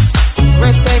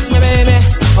 Respect me, baby,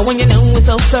 when you know it's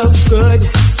so good.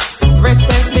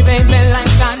 Respect me, baby,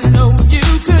 like I know you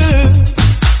could.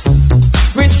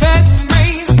 Respect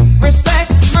me,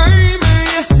 respect me,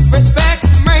 respect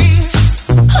me.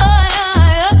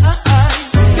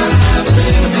 Gotta have a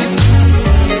little bit,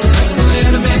 just a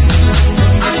little bit.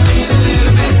 I need a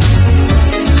little bit.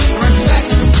 Respect,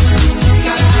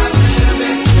 gotta have a little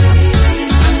bit,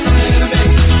 just a little bit.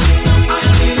 I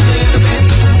need a little bit.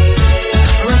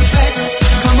 Respect,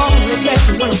 come on, respect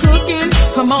me when I'm cooking.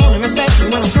 Come on and respect me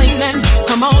when I'm cleaning.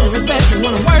 Come on and respect me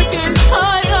when I'm working.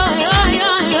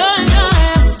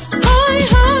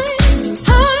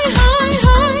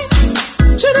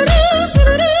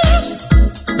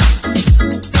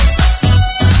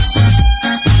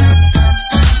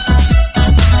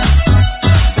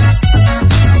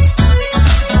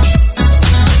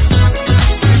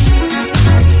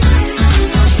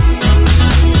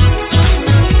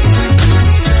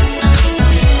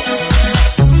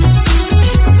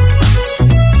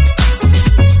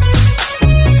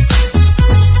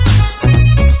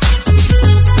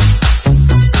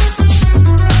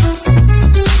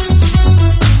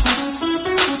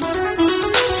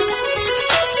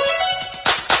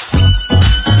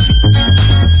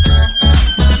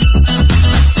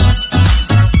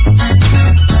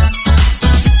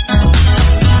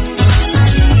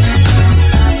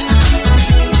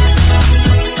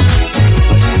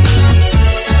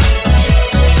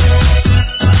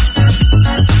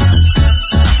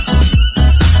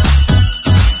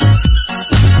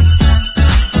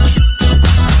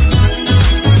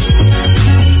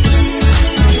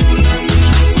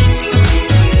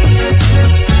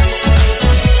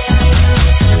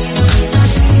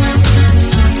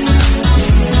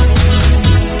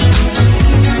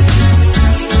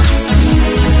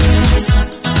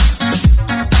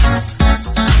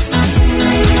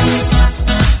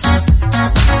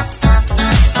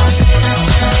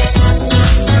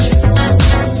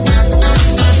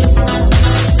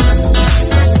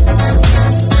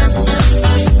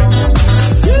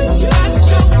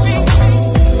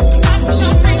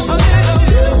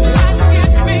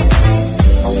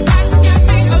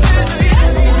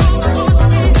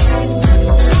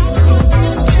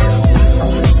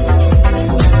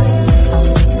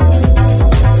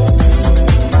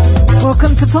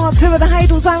 Part 2 of the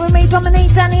Hadal Zone with me,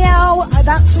 Dominique Danielle.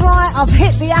 That's right, I've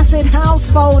hit the acid house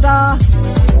folder.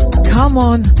 Come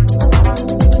on.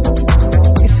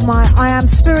 It's I am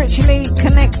spiritually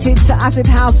connected to acid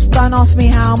house. Don't ask me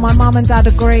how. My mum and dad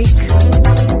are Greek.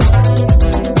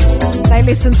 They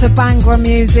listen to Bhangra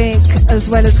music as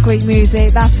well as Greek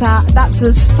music. That's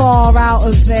as far out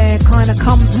of their kind of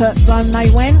comfort zone they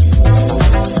went.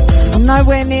 I'm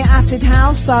nowhere near acid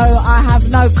house, so I have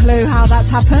no clue how that's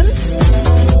happened.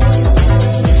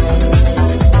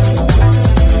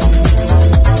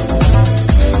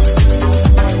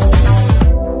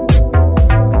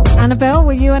 Annabelle,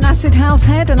 were you an acid house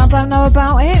head and I don't know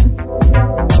about it?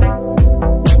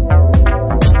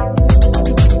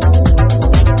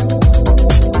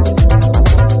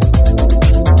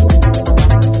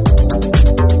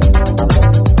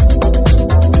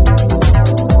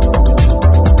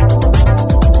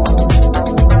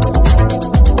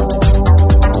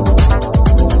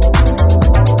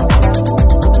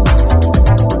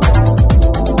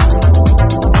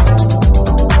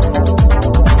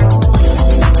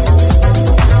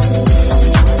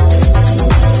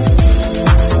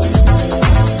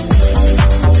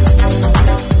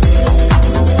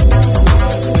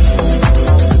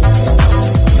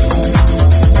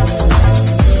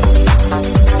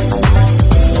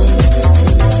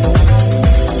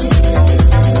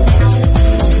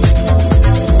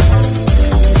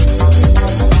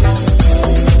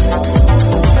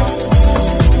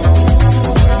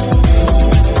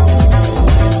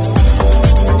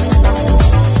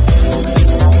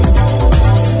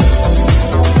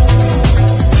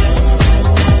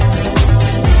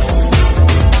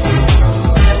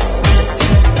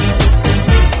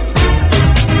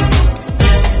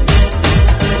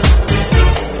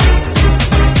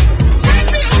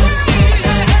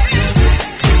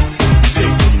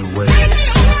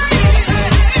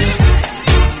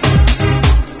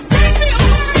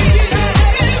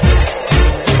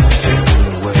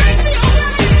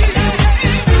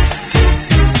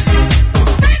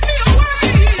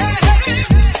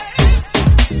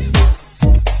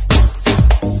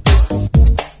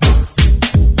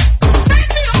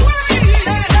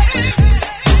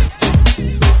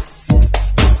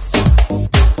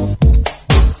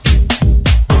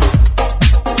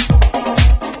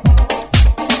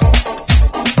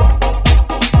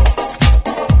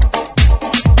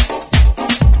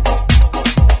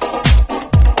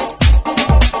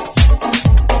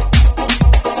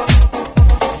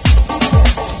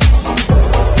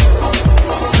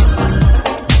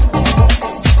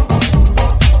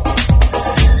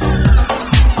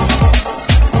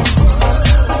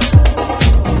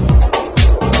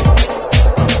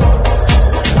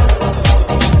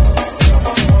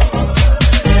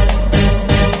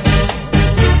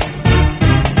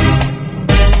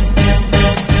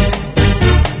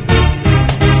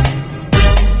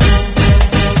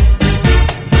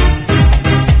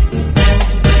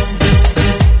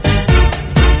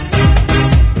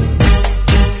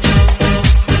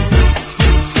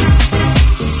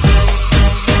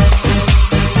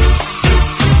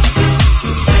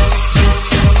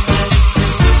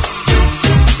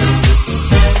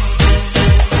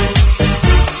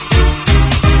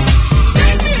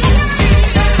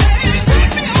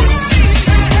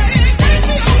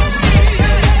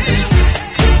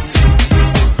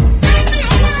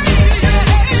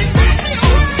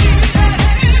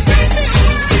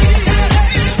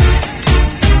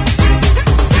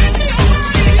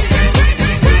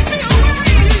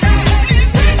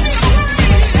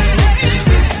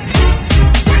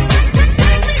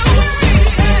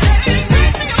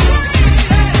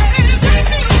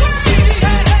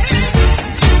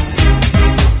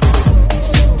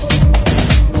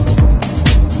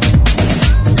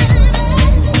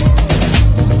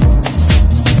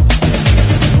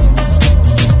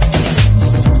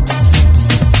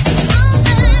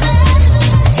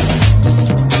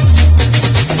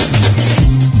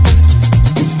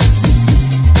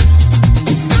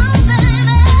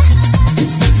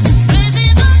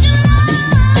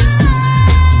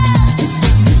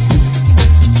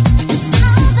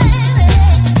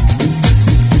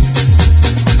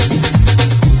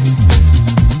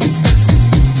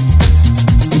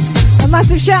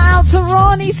 Massive shout out to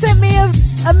Ron. He sent me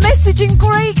a message in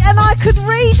Greek and I could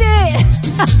read it.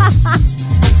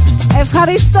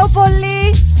 Ευχαριστώ πολύ.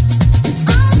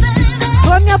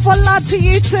 Χρόνια πολλά to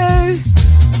you too.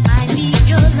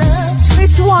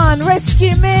 This one,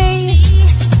 Rescue Me,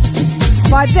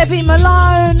 by Debbie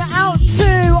Malone. Out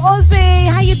to Ozzy.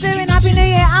 How you doing? Happy New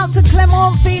Year. Out to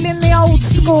Clement, feeling the old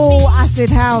school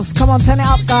acid house. Come on, turn it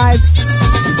up, guys.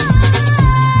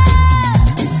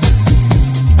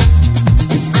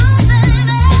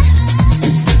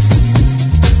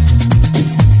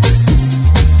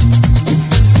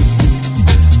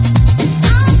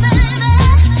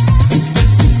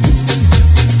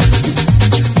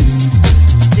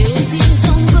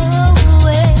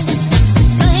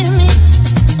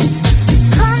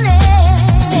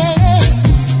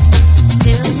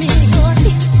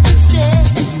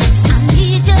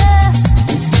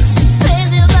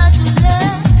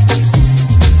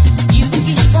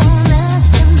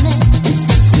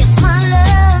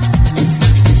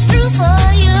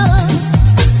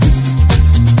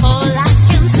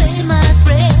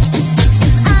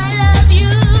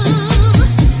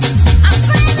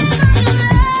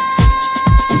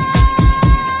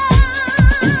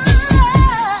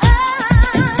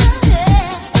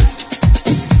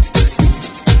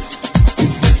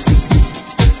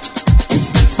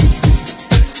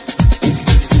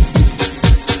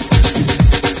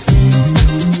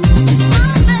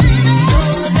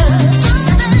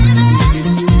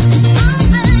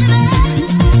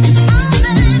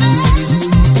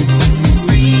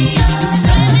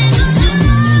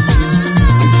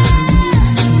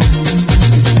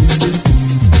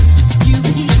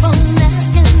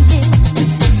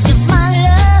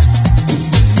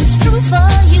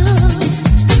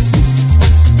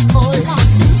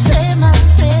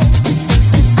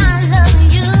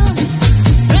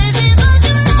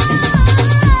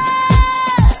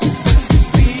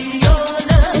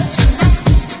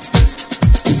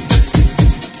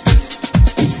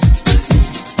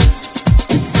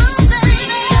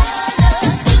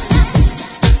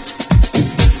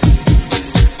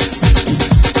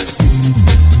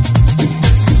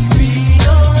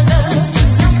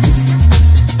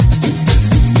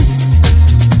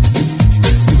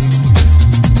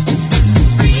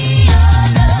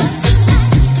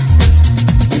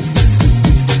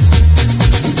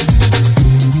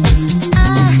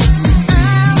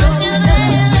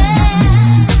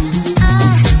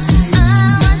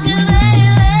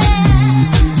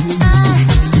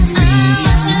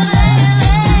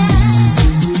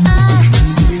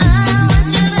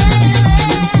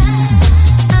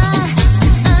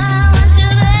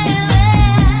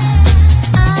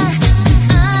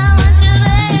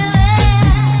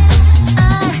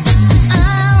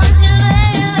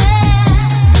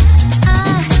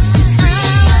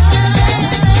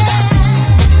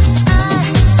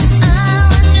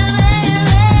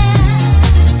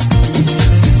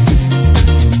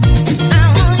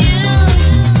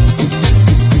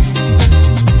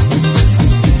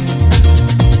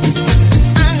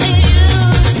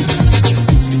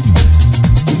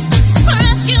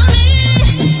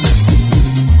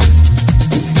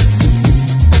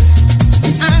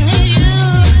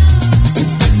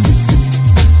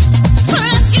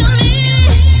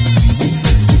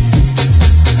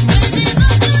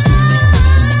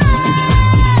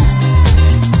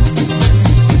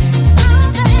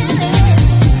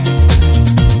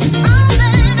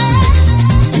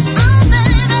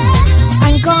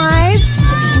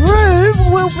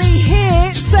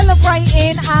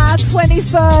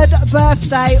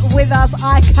 Birthday with us.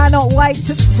 I cannot wait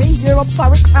to see you. I'm so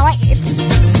excited.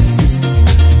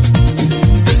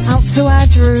 Out to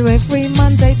Andrew every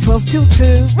Monday 12 till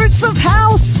 2. Roots of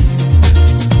House.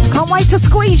 Can't wait to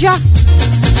squeeze ya.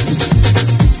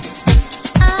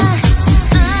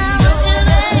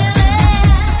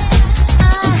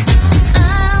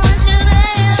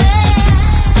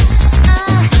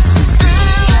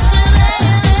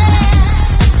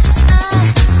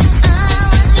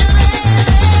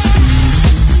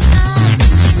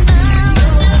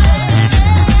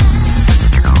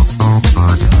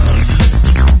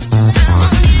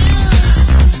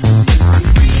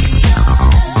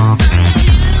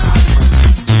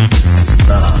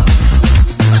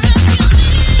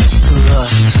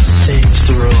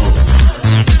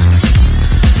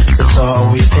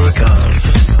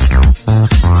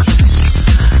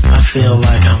 Feel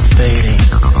like I'm fading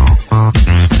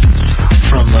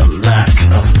from the lack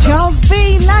of love. Charles B,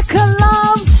 lack of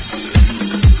love.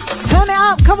 Turn it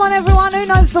up. Come on, everyone. Who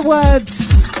knows the words?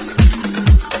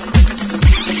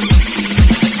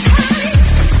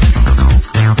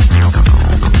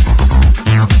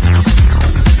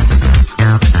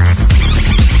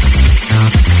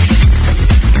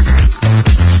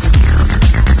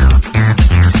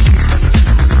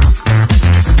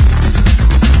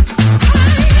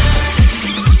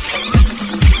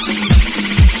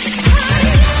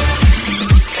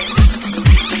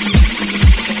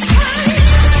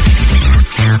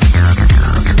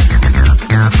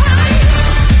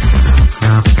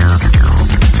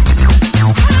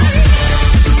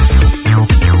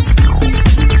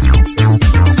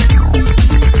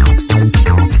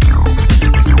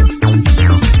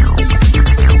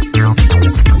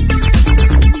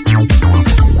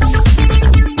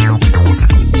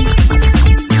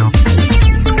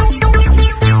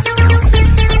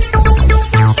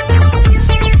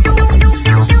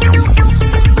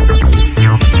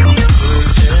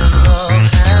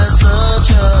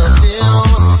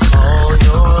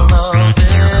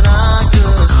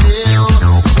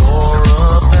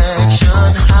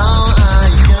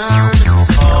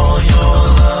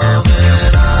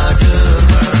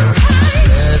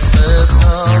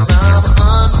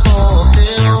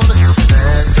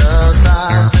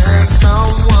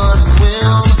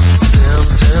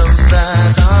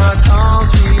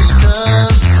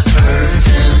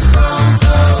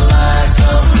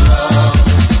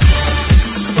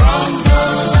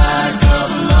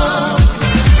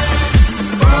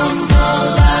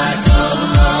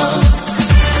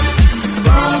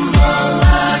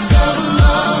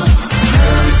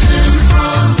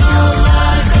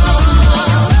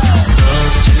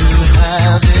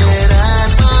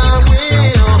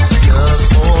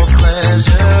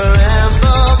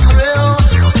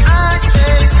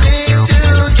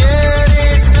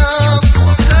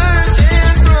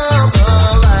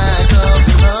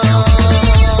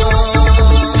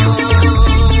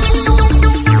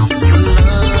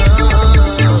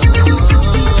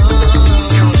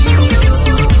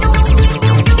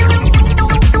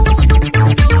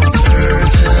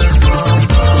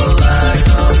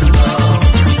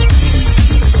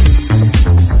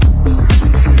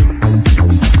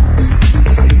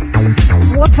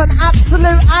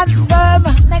 absolute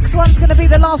anthem. Next one's going to be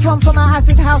the last one from our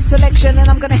Acid House selection, and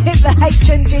I'm going to hit the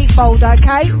H&G folder,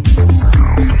 okay?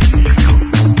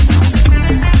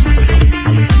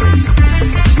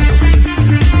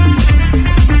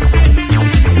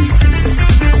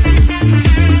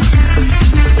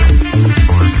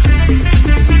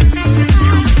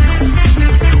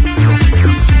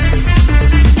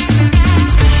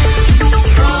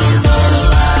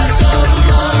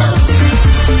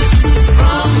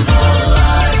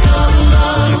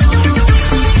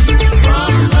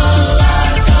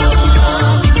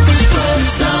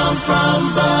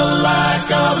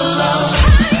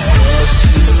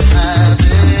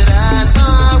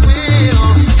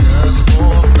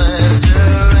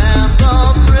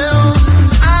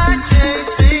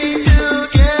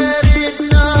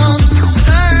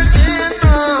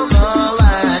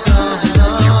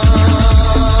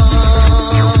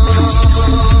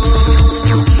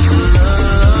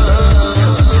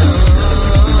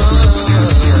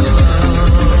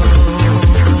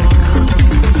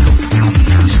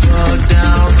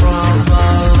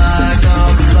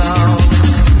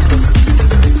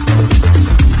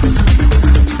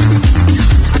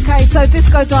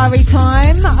 Diary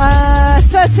time.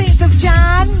 13th of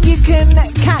Jan, you can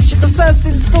catch the first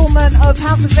instalment of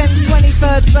House FM's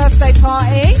 23rd birthday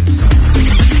party.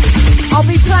 I'll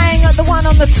be playing at the one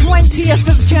on the 20th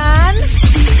of Jan.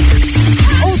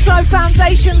 Also,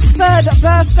 Foundation's 3rd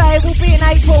birthday will be in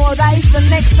April. That is the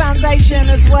next Foundation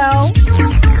as well.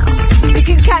 You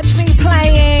can catch me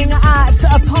playing at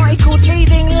a party called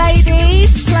Leading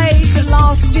Ladies. Played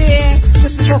last year,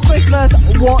 just before Christmas.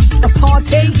 What a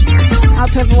party. Out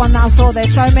to everyone that I saw there.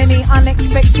 So many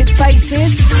unexpected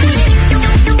faces.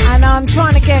 And I'm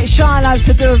trying to get Shiloh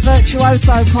to do a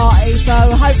virtuoso party. So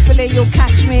hopefully you'll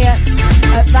catch me at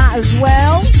that as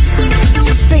well.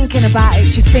 She's thinking about it.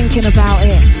 She's thinking about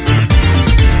it.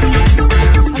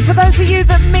 And for those of you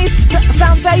that missed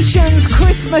Foundation's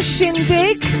Christmas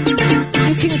shindig,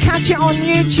 you can catch it on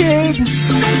YouTube.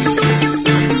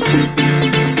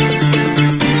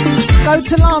 Go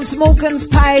to Lance Morgan's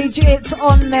page, it's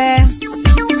on there.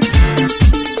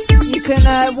 You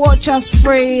can watch us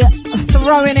three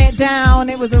throwing it down.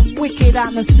 It was a wicked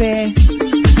atmosphere.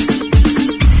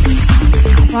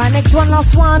 Right, next one,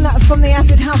 last one from the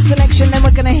Acid House selection, then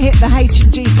we're going to hit the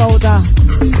H&G folder.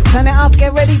 Turn it up,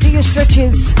 get ready, do your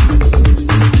stretches.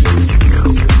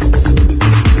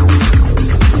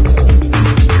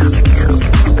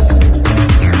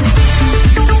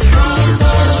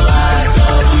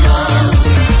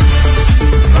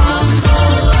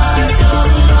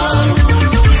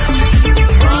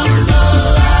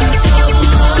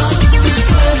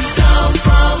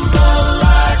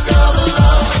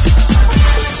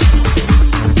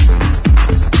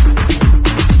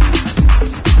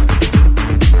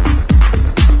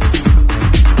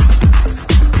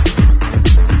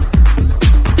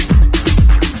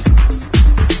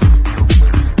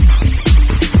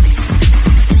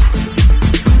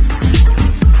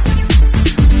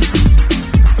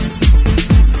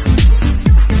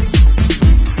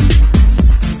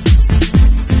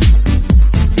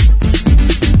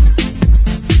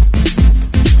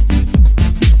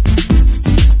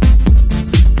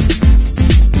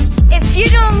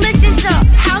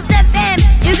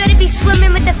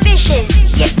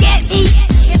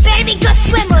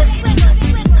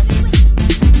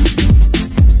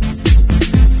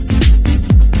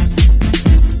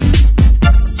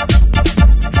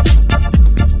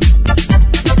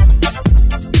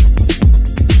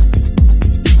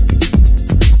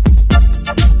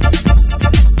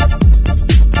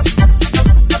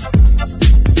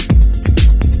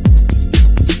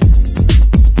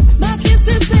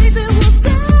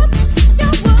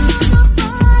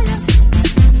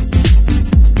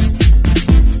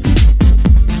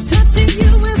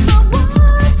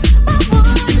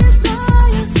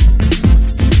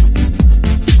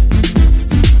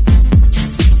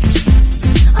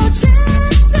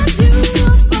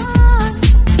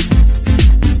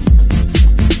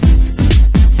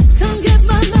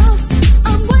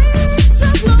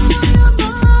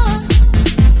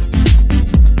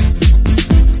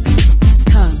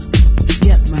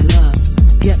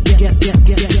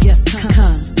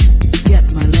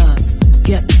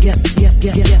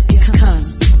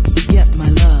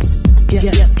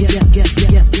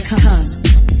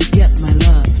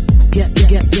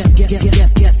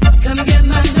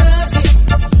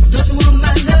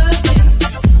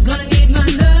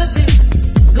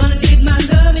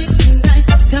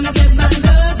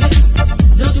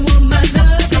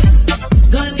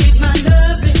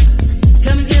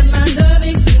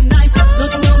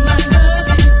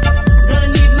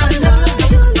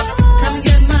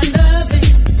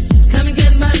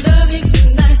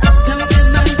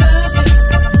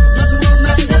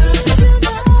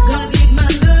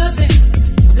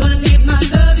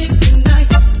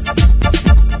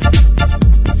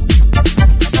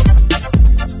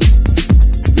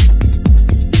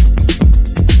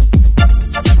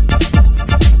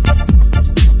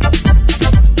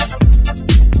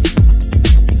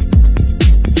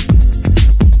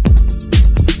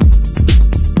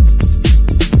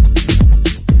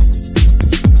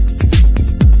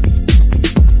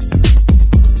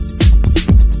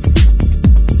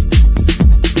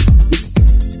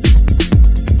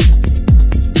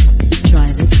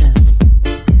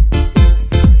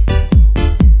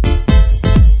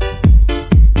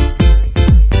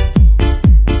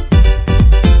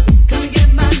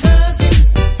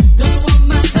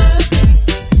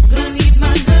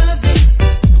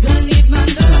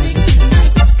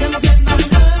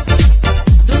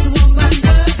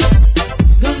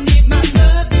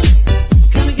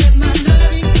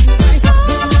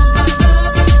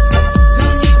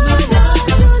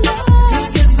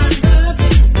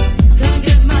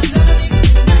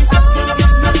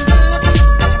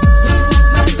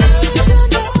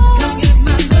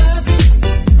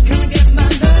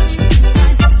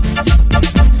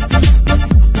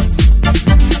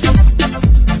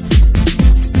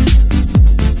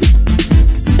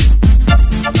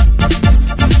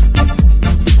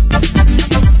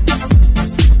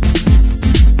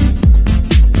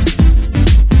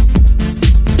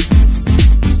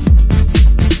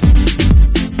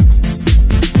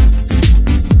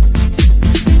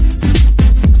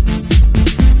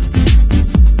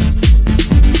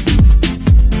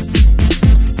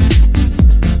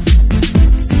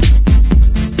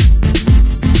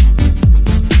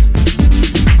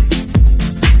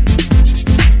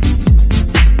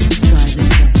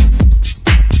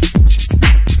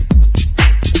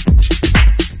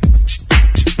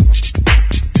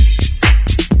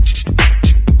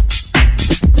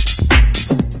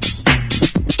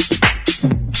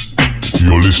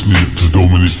 You're listening to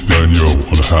Dominic Daniel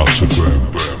on House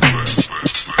FM.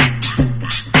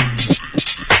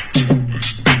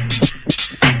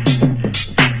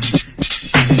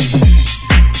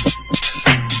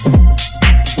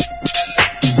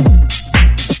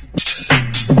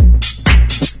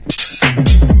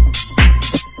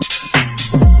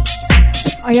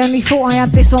 I only thought I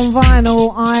had this on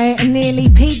vinyl. I nearly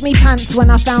peed me pants when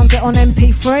I found it on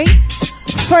MP3.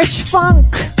 Fresh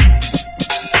Funk.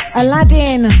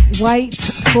 Aladdin. Wait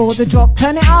for the drop.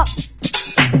 Turn it up.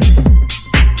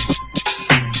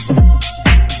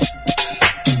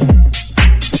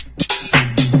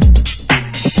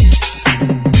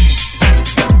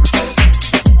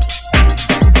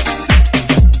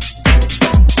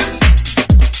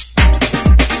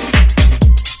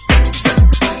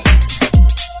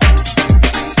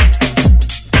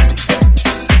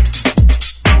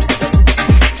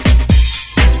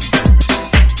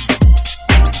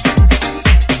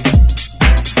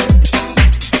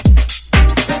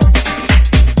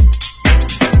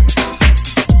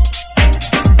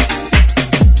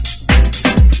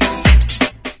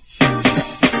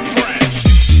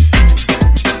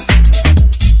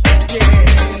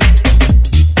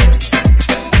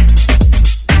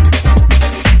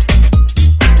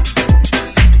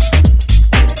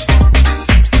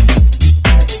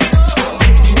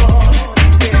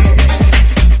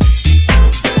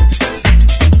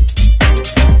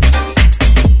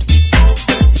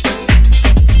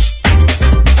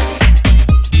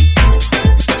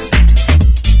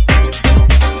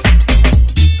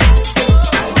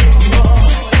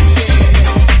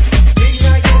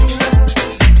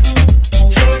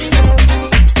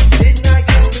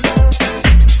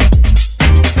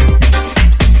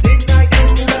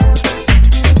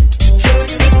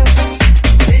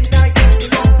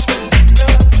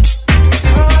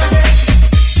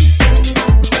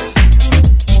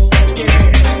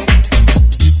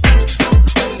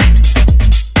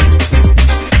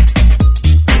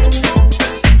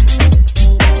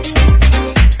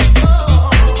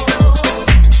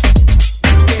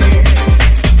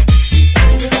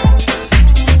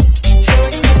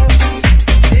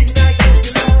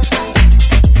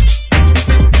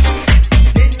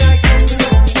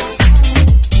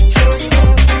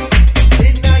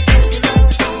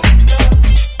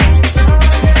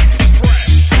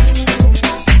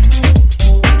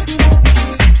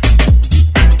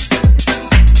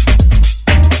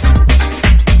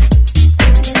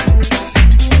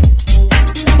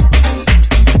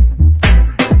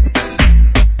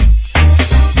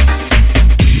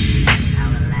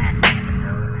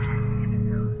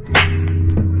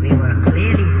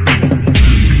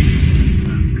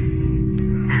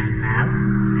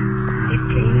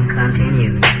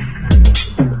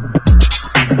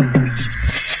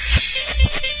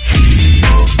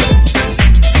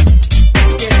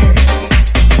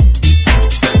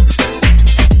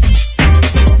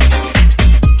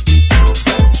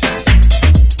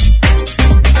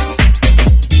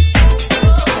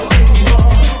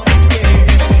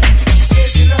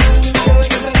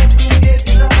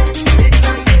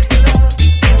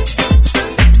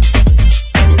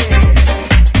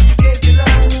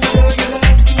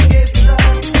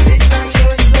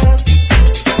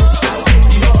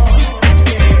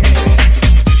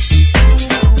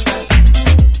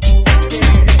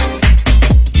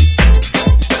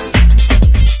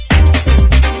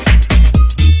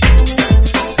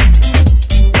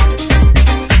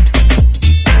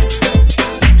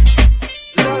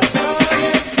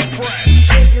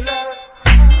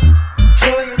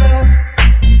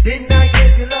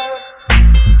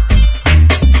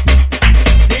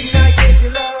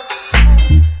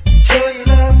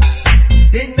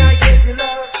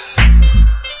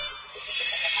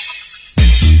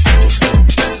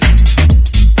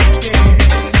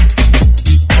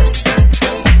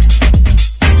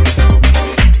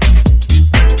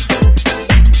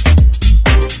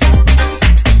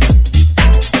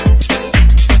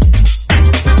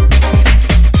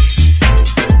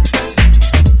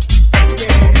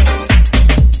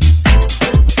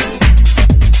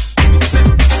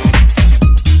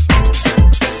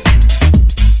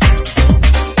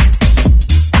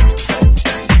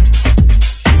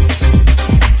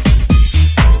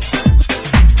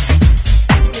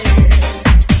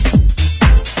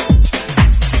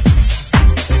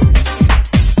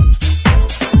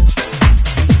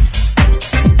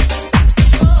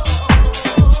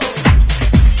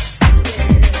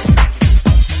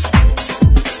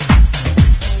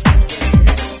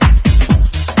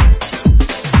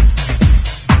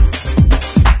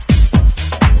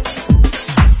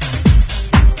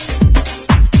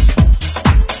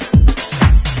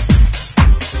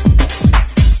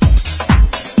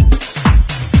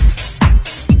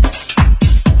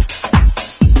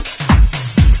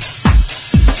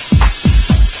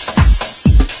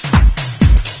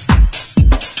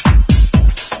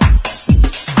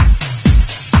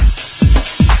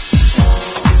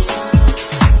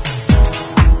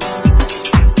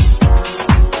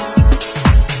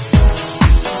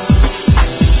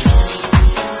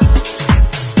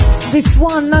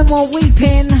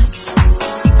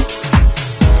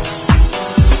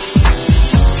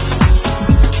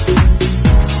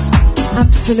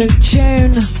 absolute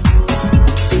tune.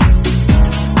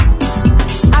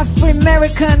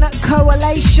 Afro-American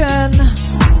Coalition.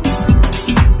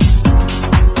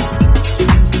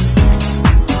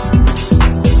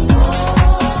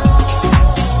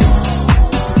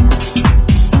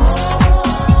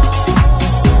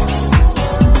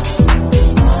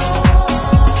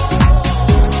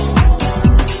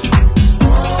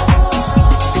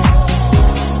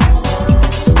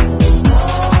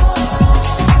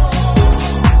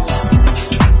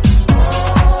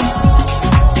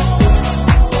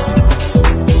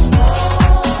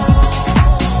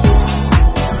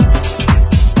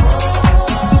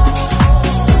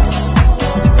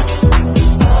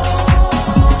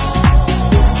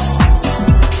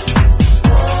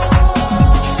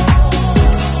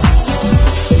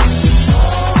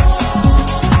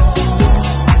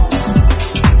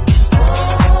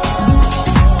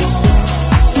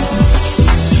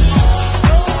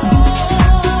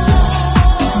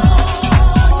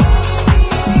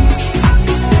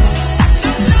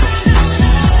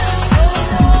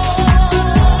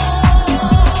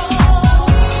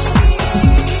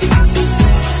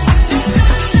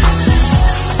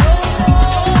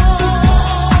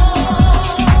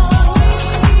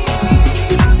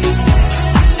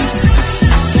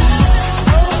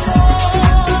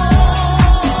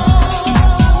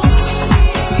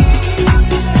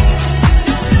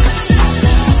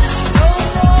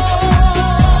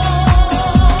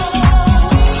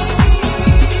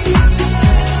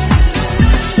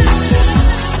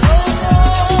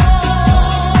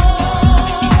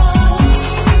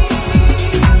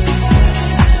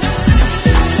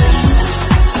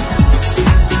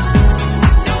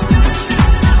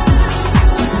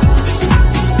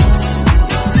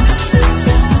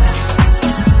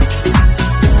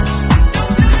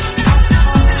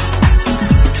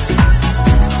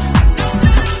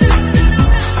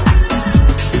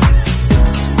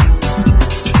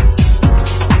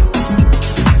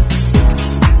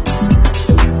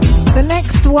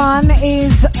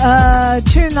 Is a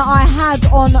tune that I had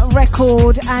on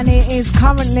record, and it is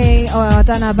currently, I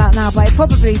don't know about now, but it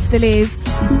probably still is.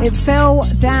 It fell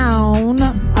down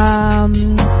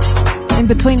in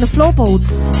between the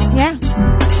floorboards. Yeah,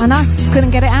 I know.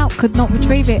 Couldn't get it out, could not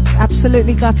retrieve it.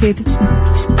 Absolutely gutted.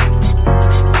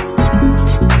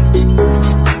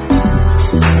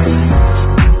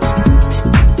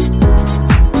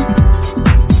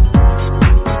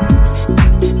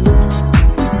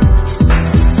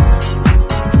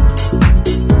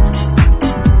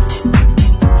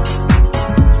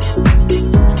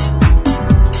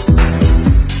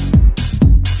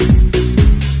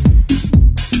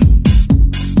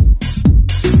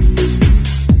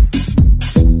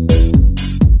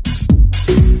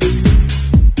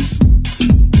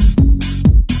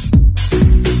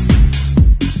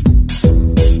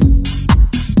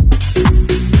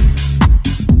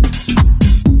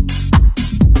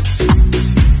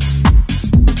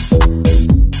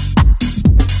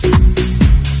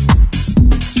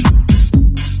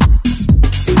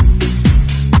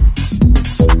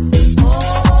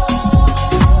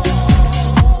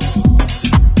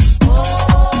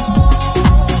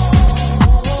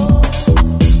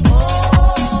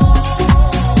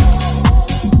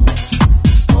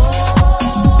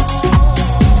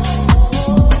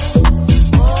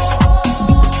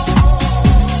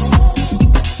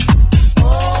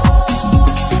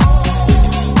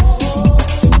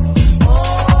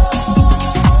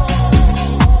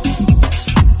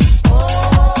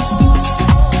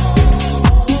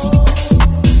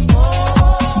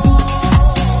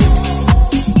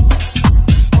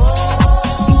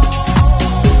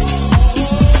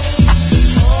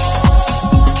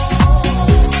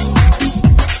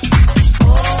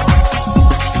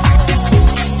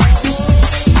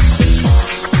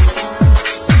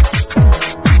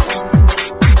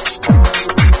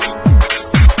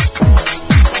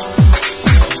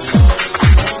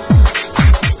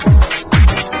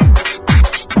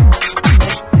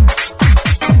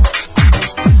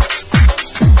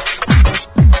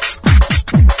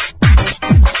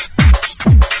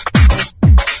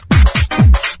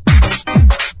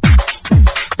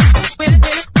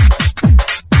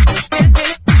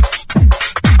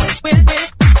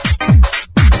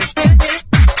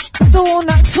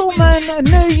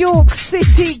 New York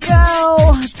City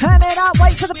girl. Turn it up,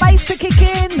 wait for the bass to kick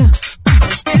in.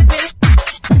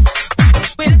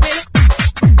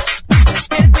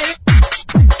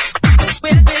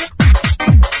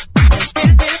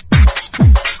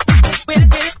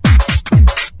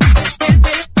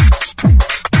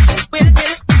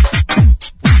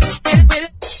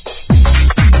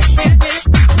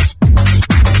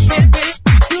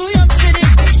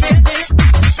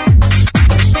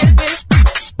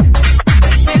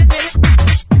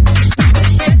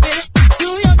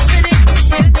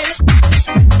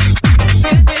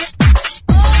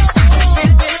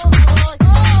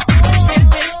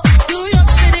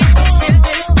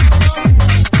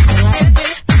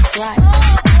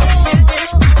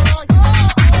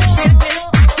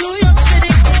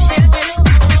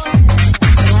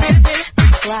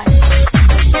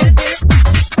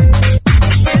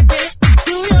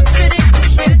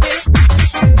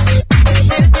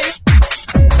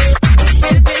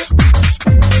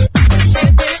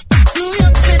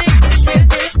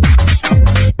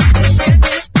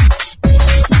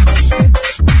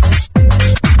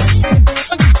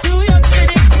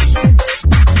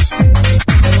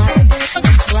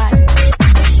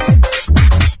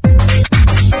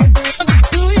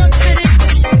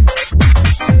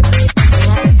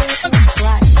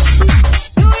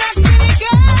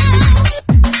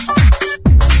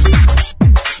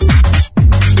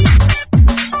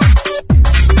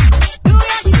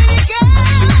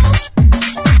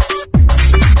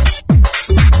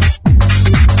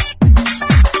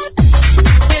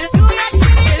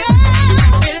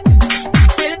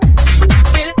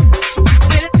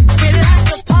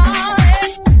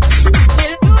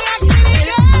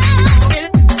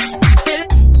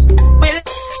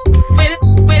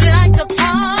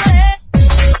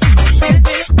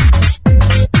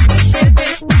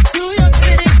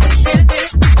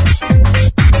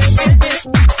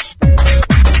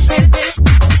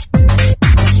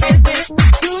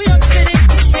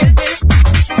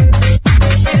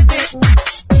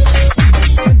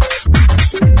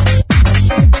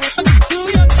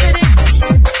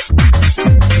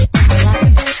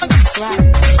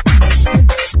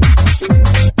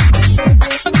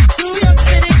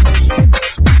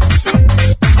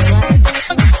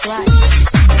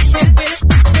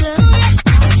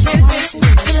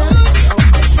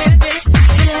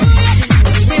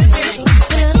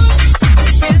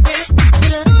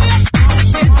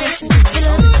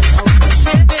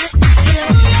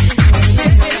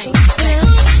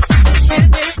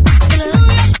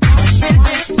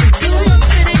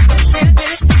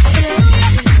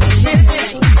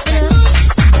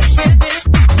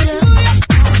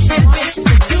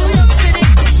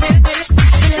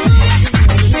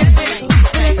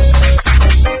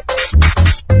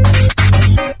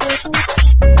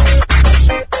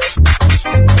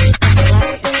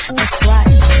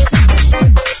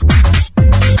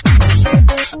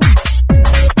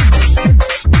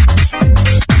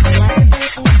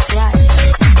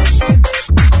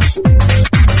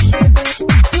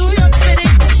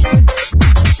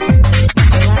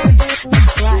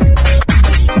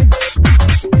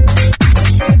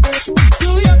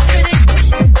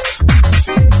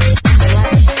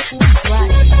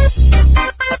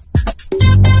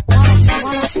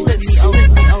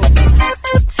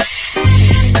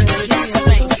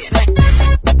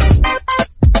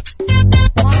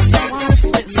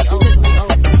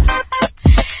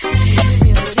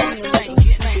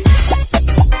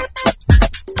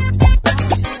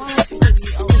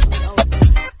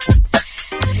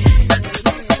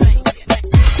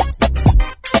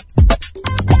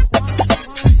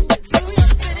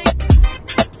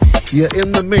 You're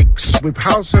in the mix with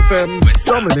House FM's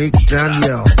Dominic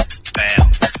Danielle.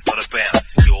 Bounce for the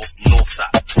bounce, your north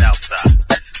side, south side.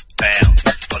 Bounce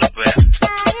for the bounce,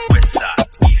 west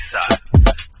side, east side.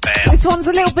 Bounce. This one's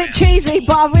a little bit cheesy,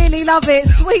 but I really love it.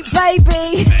 Sweet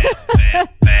Baby.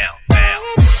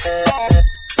 Bounce.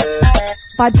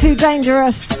 By Too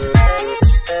Dangerous.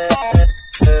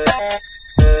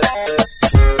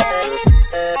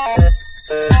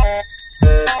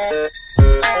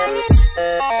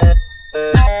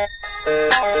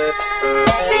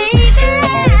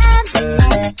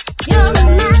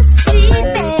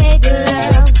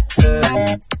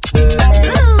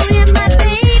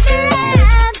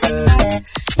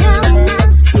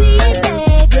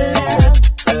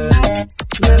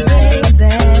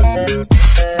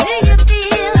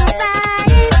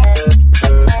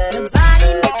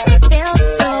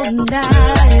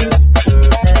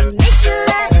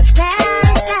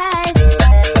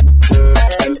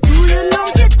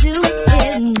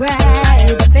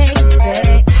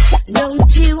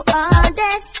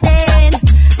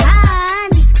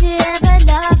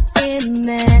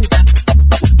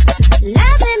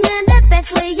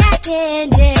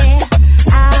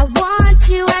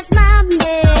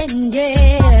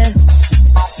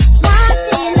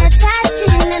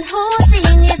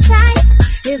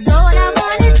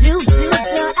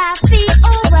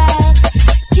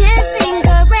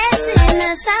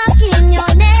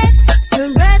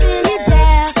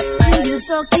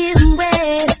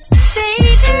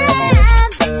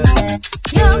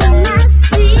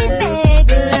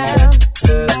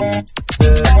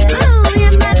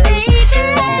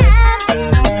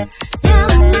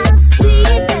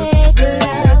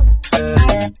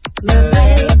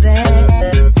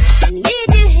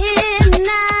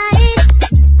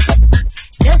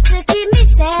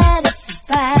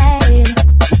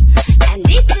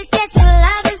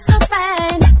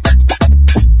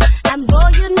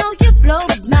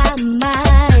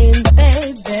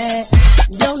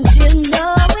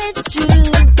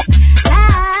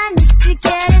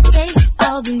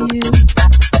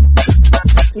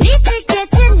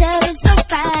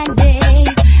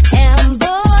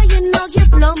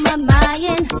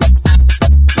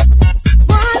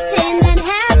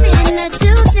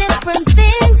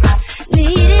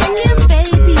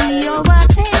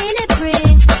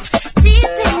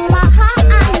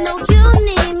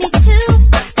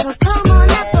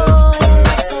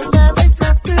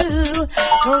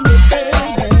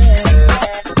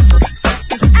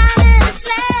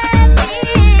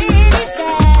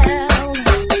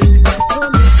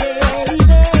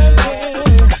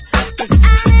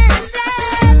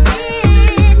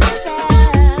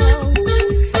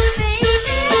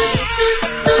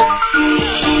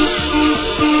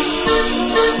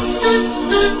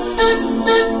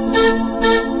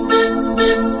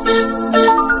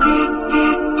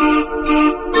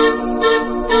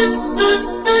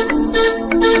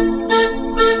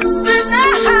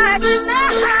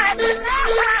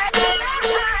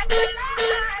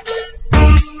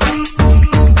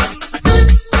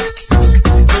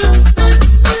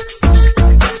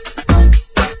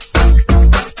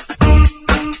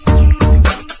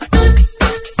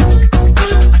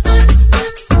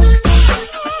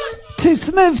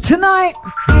 Smooth tonight.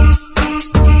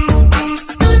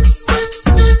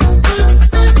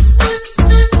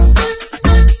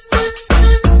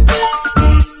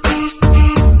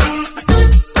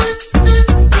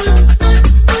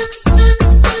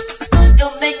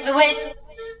 Don't make me wait.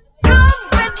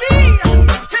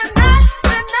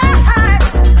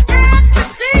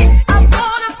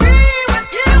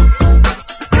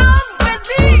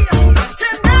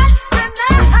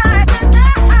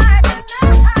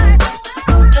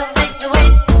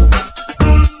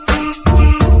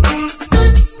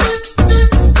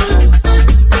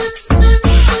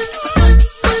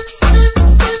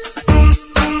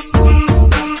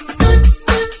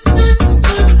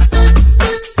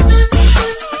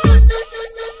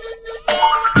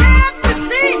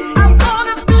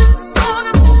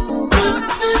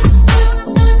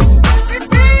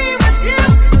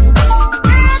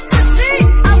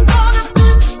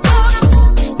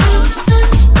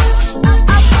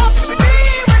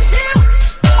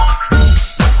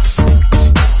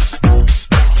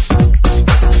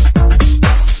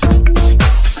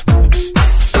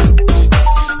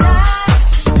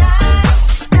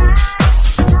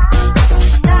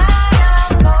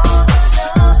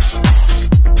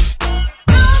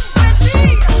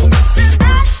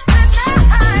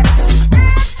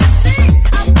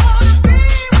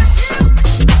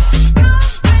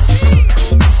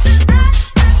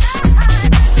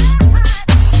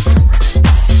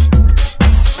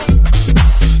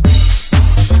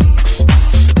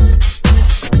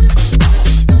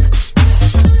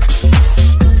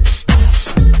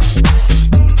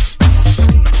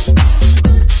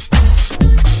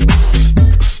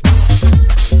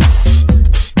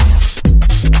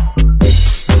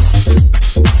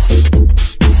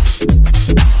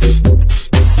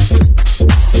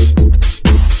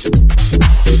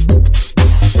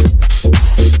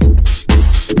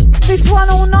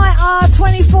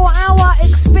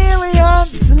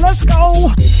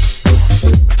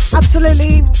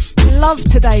 absolutely love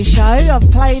today's show. I've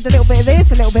played a little bit of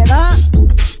this, a little bit of that.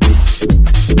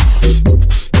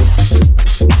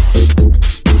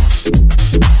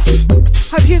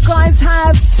 Hope you guys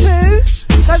have too.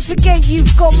 Don't forget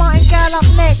you've got Martin Gale up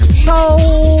next.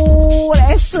 Soul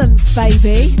Essence,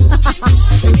 baby.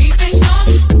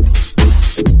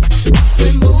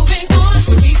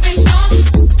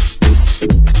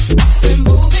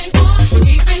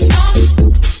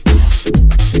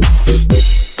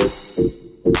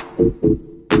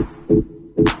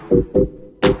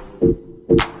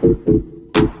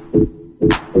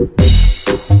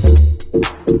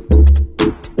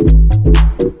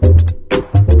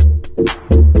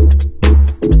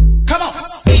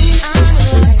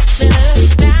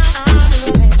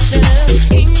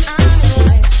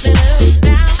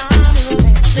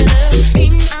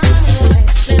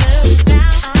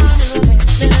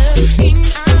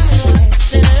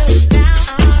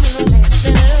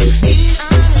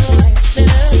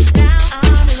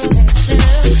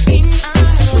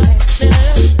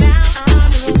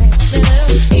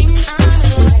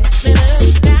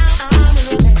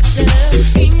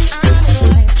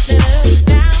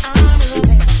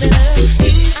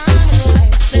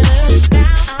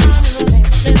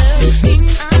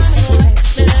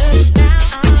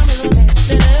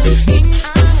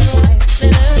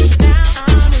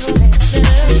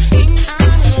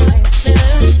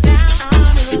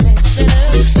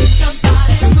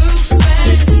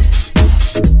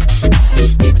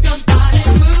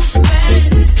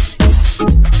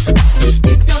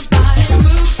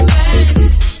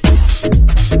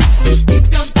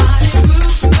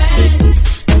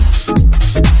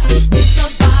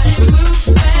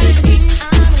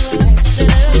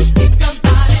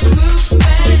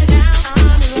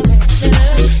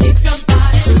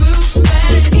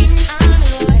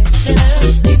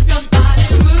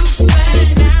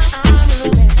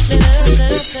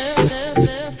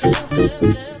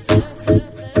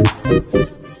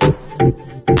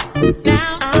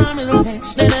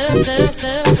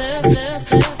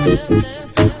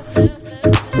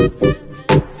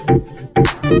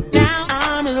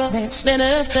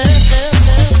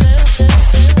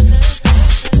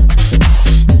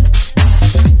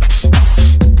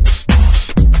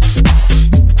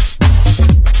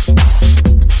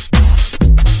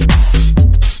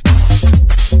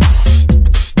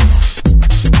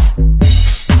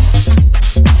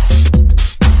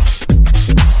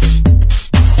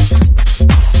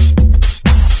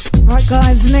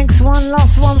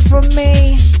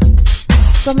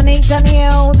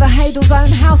 Danielle, the Hadal Zone,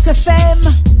 House FM.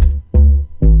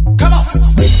 Come on.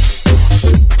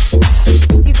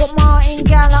 You got Martin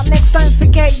Gale up next. Don't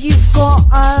forget you've got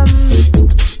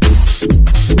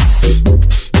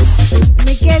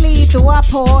Migueli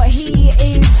Duapo. He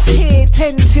is here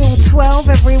 10 till 12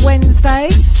 every Wednesday.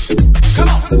 Come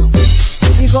on.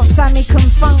 You got Sammy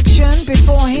Confunction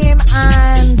before him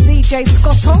and DJ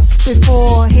Scottos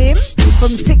before him from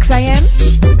 6 a.m.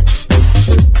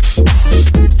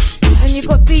 Then you've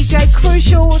got DJ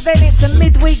Crucial, then it's a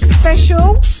midweek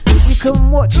special. You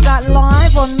can watch that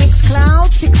live on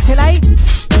Mixcloud, 6 till 8.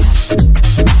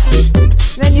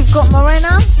 Then you've got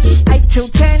Morena, 8 till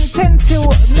 10, 10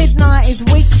 till midnight is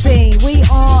Weeksy. We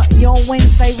are your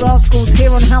Wednesday Rascals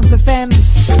here on House FM.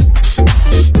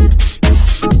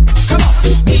 Come on.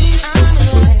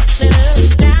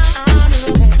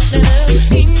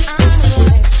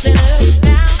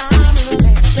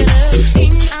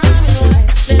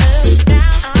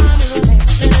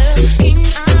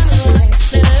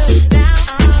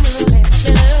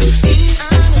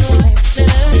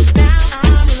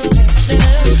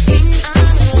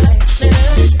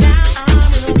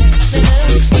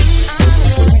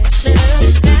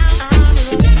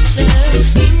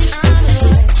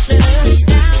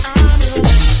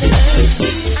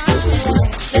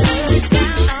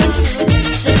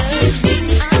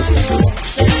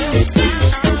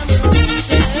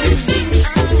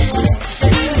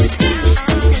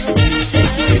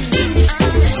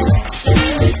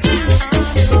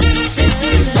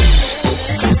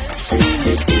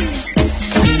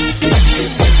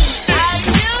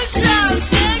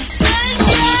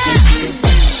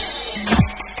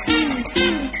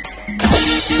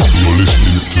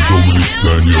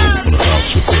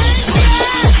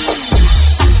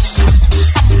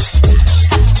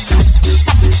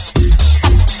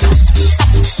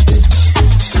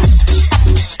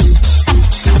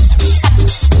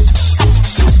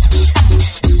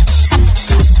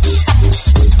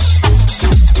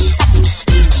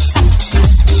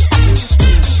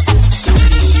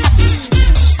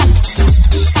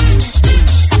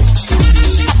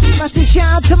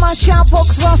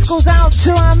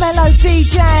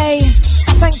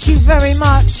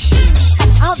 much.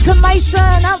 Out to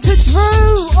Mason, out to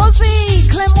Drew, Ozzy,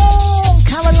 Clement,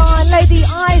 Caroline, Lady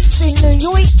Ice in New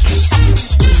York.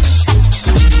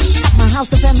 My House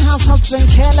of M house husband,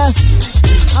 Careless.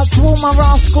 Out to all my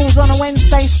rascals on a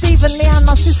Wednesday. Stephen, Leanne,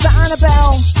 my sister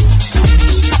Annabelle.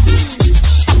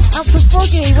 Out to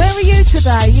Froggy, where are you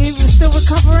today? You still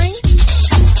recovering?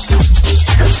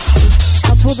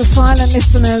 Out to all the silent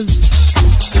listeners.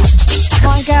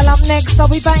 Fine girl up next. I'll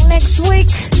be back next week.